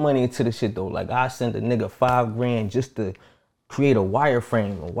put money into the shit though. Like I sent a nigga $5 grand just to create a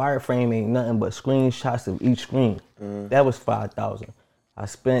wireframe. A wireframe ain't nothing but screenshots of each screen. That was $5,000. I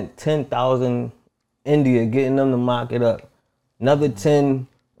spent $10,000 India getting them to mock it up. Another 10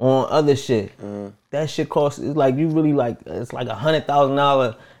 on other shit. That shit costs, it's like you really like, it's like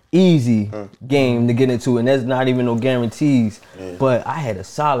 $100,000 easy game to get into, and that's not even no guarantees. But I had a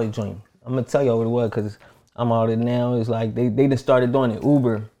solid joint. I'm gonna tell y'all what it was because I'm out there now. It's like they just started doing it.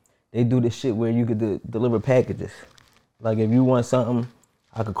 Uber, they do this shit where you could deliver packages. Like if you want something,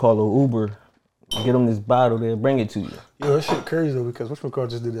 I could call an Uber, get them this bottle, they'll bring it to you. Yo, that shit crazy though because whatchamacallit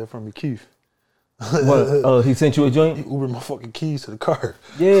just did that for me, Keith. What? Oh, he sent you a joint? He Ubered my fucking keys to the car.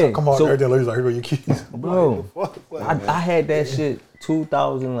 Yeah. I come out there, he's like, here go your keys. Bro, I had that shit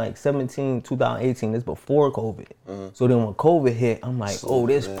 2017, 2018. This before COVID. So then when COVID hit, I'm like, oh,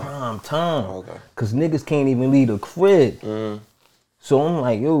 this prime time. Okay. Cause niggas can't even leave the crib. So I'm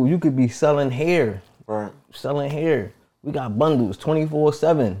like, yo, you could be selling hair. Right. Selling hair. We got bundles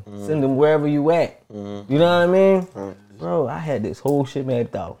 24/7. Send them wherever you at. You know what I mean? Bro, I had this whole shit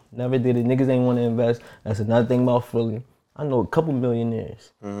mapped out. Never did it. Niggas ain't want to invest. That's another thing about Philly. I know a couple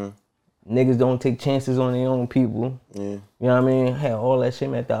millionaires. Niggas don't take chances on their own people. You know what I mean? I had all that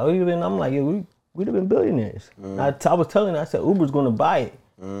shit mapped out. Even I'm like, yo, we'd have been billionaires. I was telling them, I said, Uber's gonna buy it.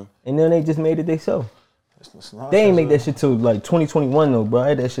 And then they just made it themselves. They ain't make that shit till like 2021 though, bro. I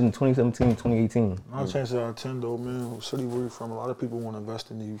had that shit in 2017, 2018. 9 chances out of 10 though, man. City where you from, a lot of people want to invest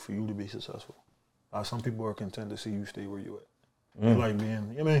in you for you to be successful. Some people are content to see you stay where you at. They like being,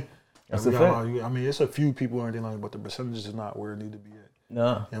 you know what I mean? That's a fact. I mean, it's a few people or anything like that, but the percentage is not where it need to be at. Nah. You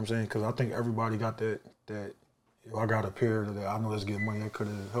know what I'm saying? Because I think everybody got that yo, I got a pair that I know let's get money that could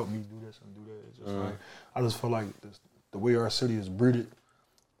have helped me do this and do that. It's just like, I just feel like the way our city is breeded,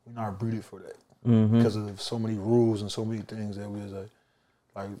 we're not breeded for that. Because of so many rules and so many things that we was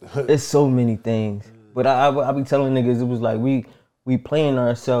like it's so many things. But I be telling niggas it was like we playing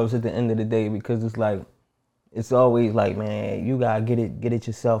ourselves at the end of the day because it's like it's always like, man, you gotta get it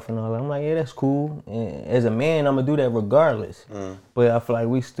yourself and all that. I'm like, yeah, that's cool. And as a man, I'm gonna do that regardless. But I feel like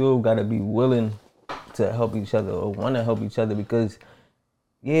we still gotta be willing to help each other or want to help each other because,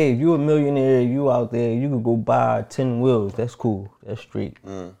 yeah, if you a millionaire, you out there, you could go buy 10 wheels. That's cool. That's straight.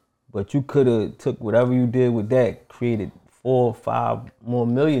 But you could have took whatever you did with that, created 4 or 5 more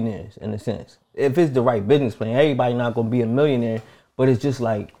millionaires in a sense. If it's the right business plan, everybody not gonna be a millionaire, but it's just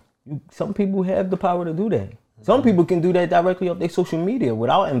like some people have the power to do that. Some people can do that directly off their social media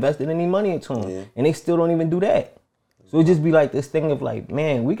without investing any money into them, and they still don't even do that. So it just be like this thing of like,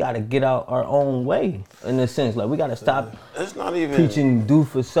 man, we gotta get out our own way in a sense. Like we gotta stop preaching do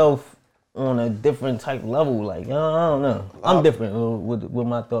for self on a different type level. Like, I don't know. I'm different with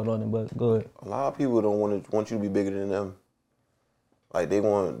my thought on it, but go ahead. A lot of people don't want you to be bigger than them. Like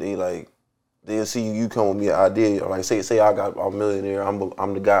they'll see you come with me an idea. Or like say I'm a millionaire,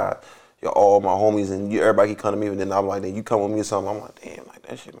 I'm the guy. all my homies and everybody come to me, and then I'm like, then you come with me or something. I'm like, damn, like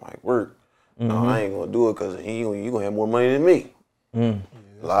that shit might work. No, I ain't gonna do it because you gonna have more money than me.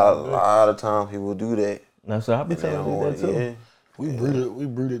 A lot of times people do that. That's what I be telling you that too. Yeah. We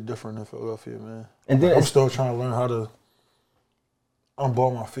breed it different in Philadelphia, man. And then I'm still trying to learn how to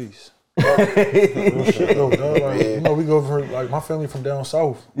unball my face. Real shit, though, dog. Like, you know, we go from like my family from down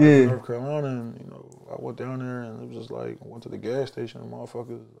south, like, North Carolina, and you know, I went down there and it was just like I went to the gas station and motherfuckers,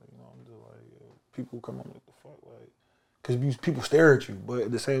 like, you know, I'm just like people come up like the fuck, like, because people stare at you, but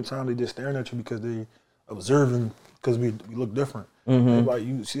at the same time they just staring at you because they observing because we look different. And like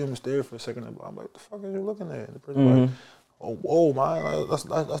you see them stare for a second, and I'm like, what the fuck are you looking at? And the person like, oh, whoa, man,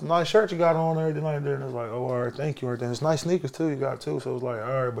 that's a nice shirt you got on and everything like that. And it's like, oh, all right, thank you, everything. It's nice sneakers too, you got too. So it's like,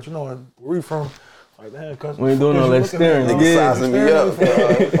 all right, but you know, where you from? Like, damn, cuz we ain't doing all that staring. Sizing me up.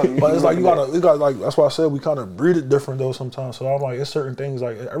 But it's like we got like that's why I said we kind of breed it different though sometimes. So I'm like, it's certain things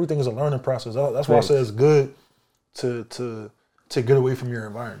like everything is a learning process. That's why I say it's good to get away from your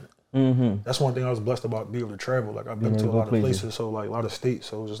environment. That's one thing I was blessed about being able to travel. Like I've been to a lot of places, so like a lot of states.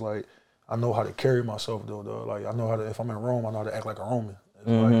 So it's just like I know how to carry myself though. Like I know how to, if I'm in Rome, I know how to act like a Roman. It's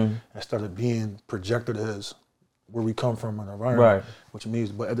like, instead of being projected as where we come from in an environment, Right. which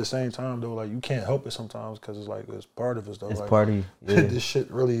means, but at the same time though, like you can't help it sometimes because it's like it's part of us though. It's like, part of you. Yeah. This shit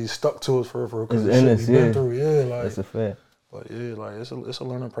really stuck to us for because It's in the us, shit we've been through. Yeah, like that's a fact. But yeah, like it's a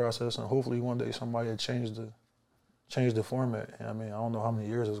learning process, and hopefully one day somebody will change the format. You know what I mean, I don't know how many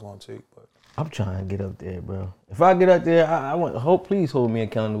years it's gonna take, but I'm trying to get up there, bro. If I get up there, I want. Please hold me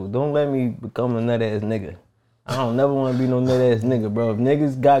accountable. Don't let me become a nut ass nigga. I don't never want to be no nut ass nigga, bro. If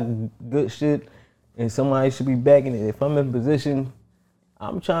niggas got good shit and somebody should be backing it, if I'm in position,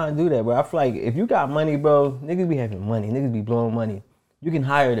 I'm trying to do that, bro. I feel like if you got money, bro, niggas be having money. Niggas be blowing money. You can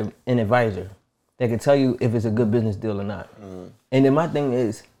hire an advisor that can tell you if it's a good business deal or not. And then my thing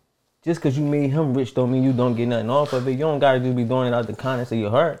is, just because you made him rich don't mean you don't get nothing off of it. You don't got to just be doing it out the kindness of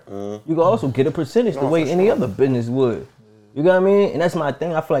your heart. You can also get a percentage the way any other business would. You got what I mean? And that's my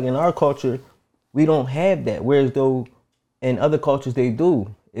thing. I feel like in our culture, we don't have that. Whereas though in other cultures they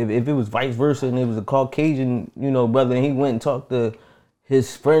do. If it was vice versa and it was a Caucasian, you know, brother, and he went and talked to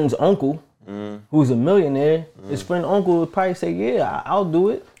his friend's uncle, who's a millionaire, his friend uncle would probably say, yeah, I'll do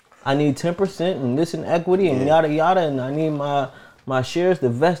it. I need 10% and this in equity and yada yada, and I need my shares to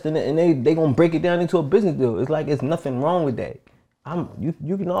vest in it, and they gonna break it down into a business deal. It's like it's nothing wrong with that.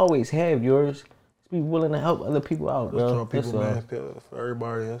 You can always have yours. Just be willing to help other people out, bro. tell people, man, for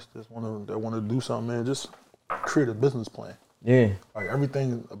everybody else that want to do something, man, just create a business plan. Yeah. Like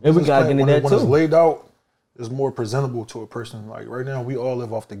everything, And we gotta get into that when too. it's laid out, is more presentable to a person. Like right now, we all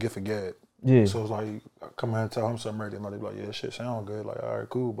live off the gift of gab. Yeah. So it's like I come out and tell him something right there, and they be like, yeah, shit sound good. Like, all right,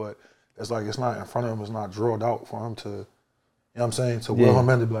 cool, but it's like it's not in front of him. It's not drilled out for him to, you know what I'm saying, to will him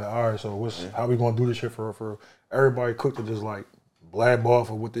in to be like, all right, so how we gonna do this shit for everybody quick to just like blab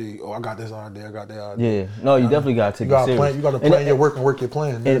off of what I got this idea, I got that idea. Yeah. No, you definitely gotta take it serious. You gotta plan your work and work your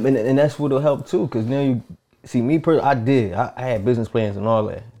plan. And that's what'll help too, cause now you see me personally, I had business plans and all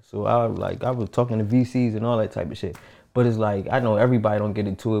that. So I was talking to VCs and all that type of shit. But it's like, I know everybody don't get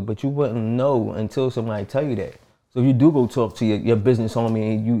into it, but you wouldn't know until somebody tell you that. So if you do go talk to your business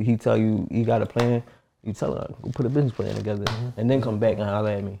homie and he tell you he got a plan, you tell her, go put a business plan together and then come back and holler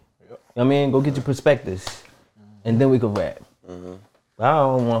at me. Yep. You know what I mean? Go get your prospectus and then we can rap. But I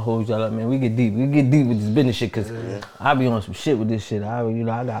don't want to hold y'all up, man. We get deep with this business shit because I be on some shit with this shit. I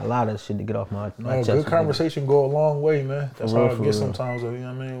got a lot of shit to get off my chest. Good conversation go a long way, man. That's how I get sometimes, you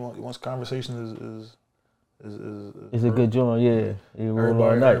know what I mean? Once conversation is it's a good joint, yeah.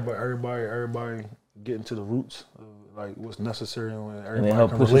 Everybody getting to the roots of like what's necessary and everybody and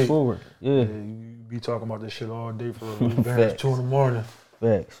help can push relate. it forward. Yeah. You be talking about this shit all day for 2 in the morning.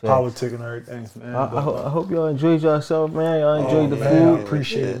 Facts. Politic and everything, man. I hope y'all enjoyed yourself, man. Y'all enjoyed the man, food. I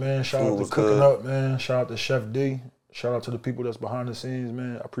appreciate it, man. Shout out to Cooking Up, man. Shout out to Chef D. Shout out to the people that's behind the scenes,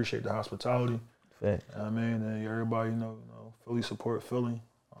 man. I appreciate the hospitality. Facts. I mean, and everybody, you know, Philly support Philly.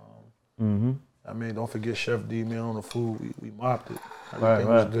 I mean, don't forget Chef D, man, on the food. We mopped it. Everything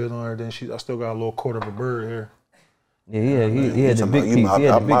was good on everything. I still got a little quarter of a bird here. Yeah, he had the big piece. He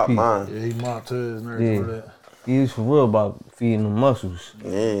had the big piece. Yeah, he mopped his and everything for that. He was for real about feeding the muscles.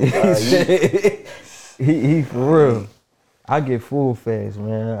 Yeah, he for real. I get full fast,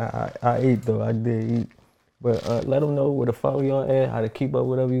 man. I ate though. I did eat. But let them know where to follow y'all at, how to keep up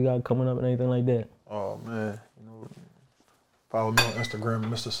whatever you got coming up and anything like that. Oh, man. You know, follow me on Instagram,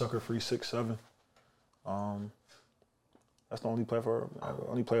 Mr.Suckafree 67. That's the only platform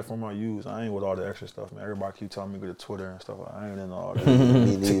I use. I ain't with all the extra stuff, man. Everybody keep telling me go to Twitter and stuff. I ain't in all that.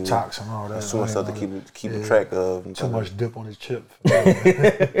 TikToks and all that. That's too much stuff to keep track of. Too much dip on his chip. But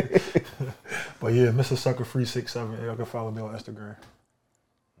yeah, Mr.Suckafree 67. Y'all can follow me on Instagram.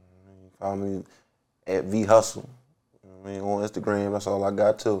 Follow me at VHustle. I mean, on Instagram, that's all I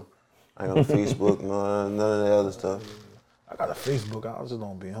got too. I ain't on Facebook, none of that other stuff. I got a Facebook. I just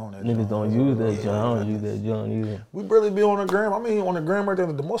don't be on that. Niggas don't use that John. I don't use that John either. We barely be on the gram. I mean, on the gram right there,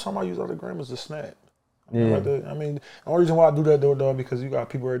 the most time I use on the gram is the Snap. Yeah. I mean, the only reason why I do that though, dog, because you got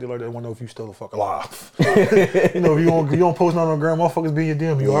people right there like that want to know if you still the fuck alive. You know, if you don't post nothing on the gram, motherfuckers be in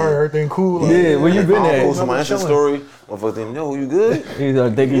your DM. You alright, everything cool. Like, yeah, where you been at? Post on my Insta story. Motherfuckers think, yo, you good? He's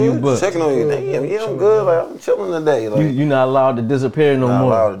thinking you booked. Checking on you. Damn, yeah, I'm good. Like, I'm chilling today. Like, you not allowed to disappear no not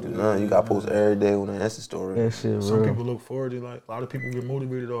more. allowed to do nothing. You got to post every day on the Insta story. That shit real. Some people look forward to like a lot of people get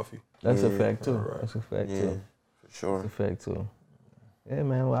motivated off you. That's a fact too. That's a fact too. For sure. That's a fact too. Yeah,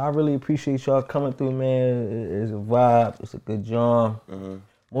 man. Well, I really appreciate y'all coming through, man. It's a vibe. It's a good job.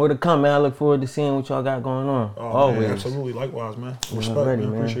 More to come, man. I look forward to seeing what y'all got going on. Always. Man, absolutely. Likewise, man. Respect, ready,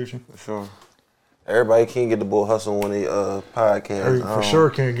 man. man. Appreciate you. For sure. Everybody can't get the bull hustle on a podcast. For sure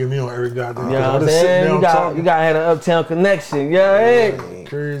can't get me on every goddamn. You know what I'm saying? You got to have an Uptown connection. Yeah, hey.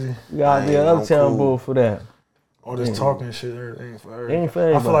 Crazy. You got to be an Uptown bull for that. All this talking shit, everything for everybody. It ain't for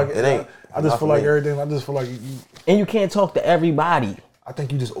everybody. I feel like it ain't. I just feel like everything. I just feel like you. And you can't talk to everybody. I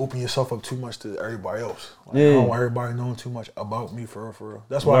think you just open yourself up too much to everybody else. Like, Yeah. I don't want everybody knowing too much about me for real.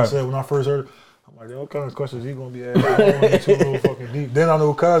 That's why I said when I first heard it, I'm like, what kind of questions he gonna be asking? I don't want to get too little fucking deep. Then I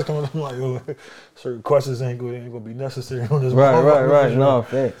know cuz coming up, I'm like, yo, certain questions ain't gonna be necessary on this. Right. No,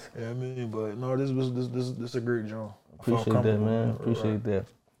 facts. Yeah, I mean, but no, this is a great job. Appreciate that, man. Appreciate that.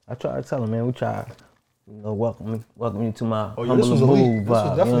 I try to tell him, man, we try, welcome you to my humble move vibe. This was definitely you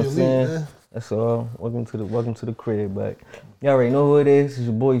know what I'm saying? man. That's all. Welcome to the crib, but y'all already know who it is. It's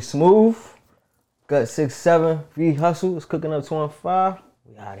your boy Smooth. Gutt 67, VHustle. It's cooking up 215.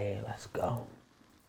 We out here. Let's go.